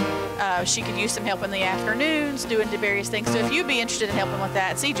working, she could use some help in the afternoons, doing the various things. So if you'd be interested in helping with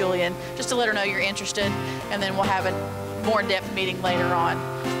that, see Julian, just to let her know you're interested, and then we'll have a more in-depth meeting later on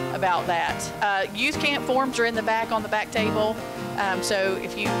about that. Youth camp forms are in the back on the back table. So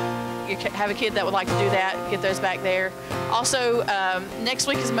if you have a kid that would like to do that, get those back there. Also, next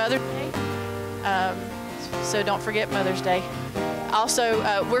week is Mother's Day. So don't forget Mother's Day. Also,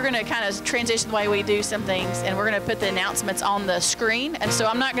 we're going to kind of transition the way we do some things, and we're going to put the announcements on the screen. And so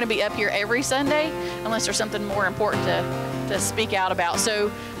I'm not going to be up here every Sunday unless there's something more important to speak out about. So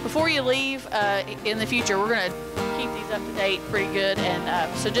before you leave in the future, we're going to keep these up to date pretty good.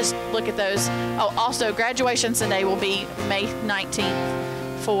 And so just look at those. Oh, also, graduation Sunday will be May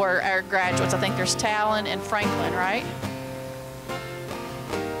 19th for our graduates. I think there's Talon and Franklin, right?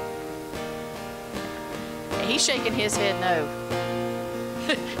 He's shaking his head no.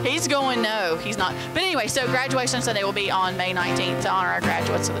 He's going no, he's not. But anyway, so graduation Sunday will be on May 19th to honor our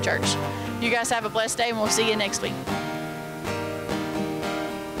graduates of the church. You guys have a blessed day, and we'll see you next week.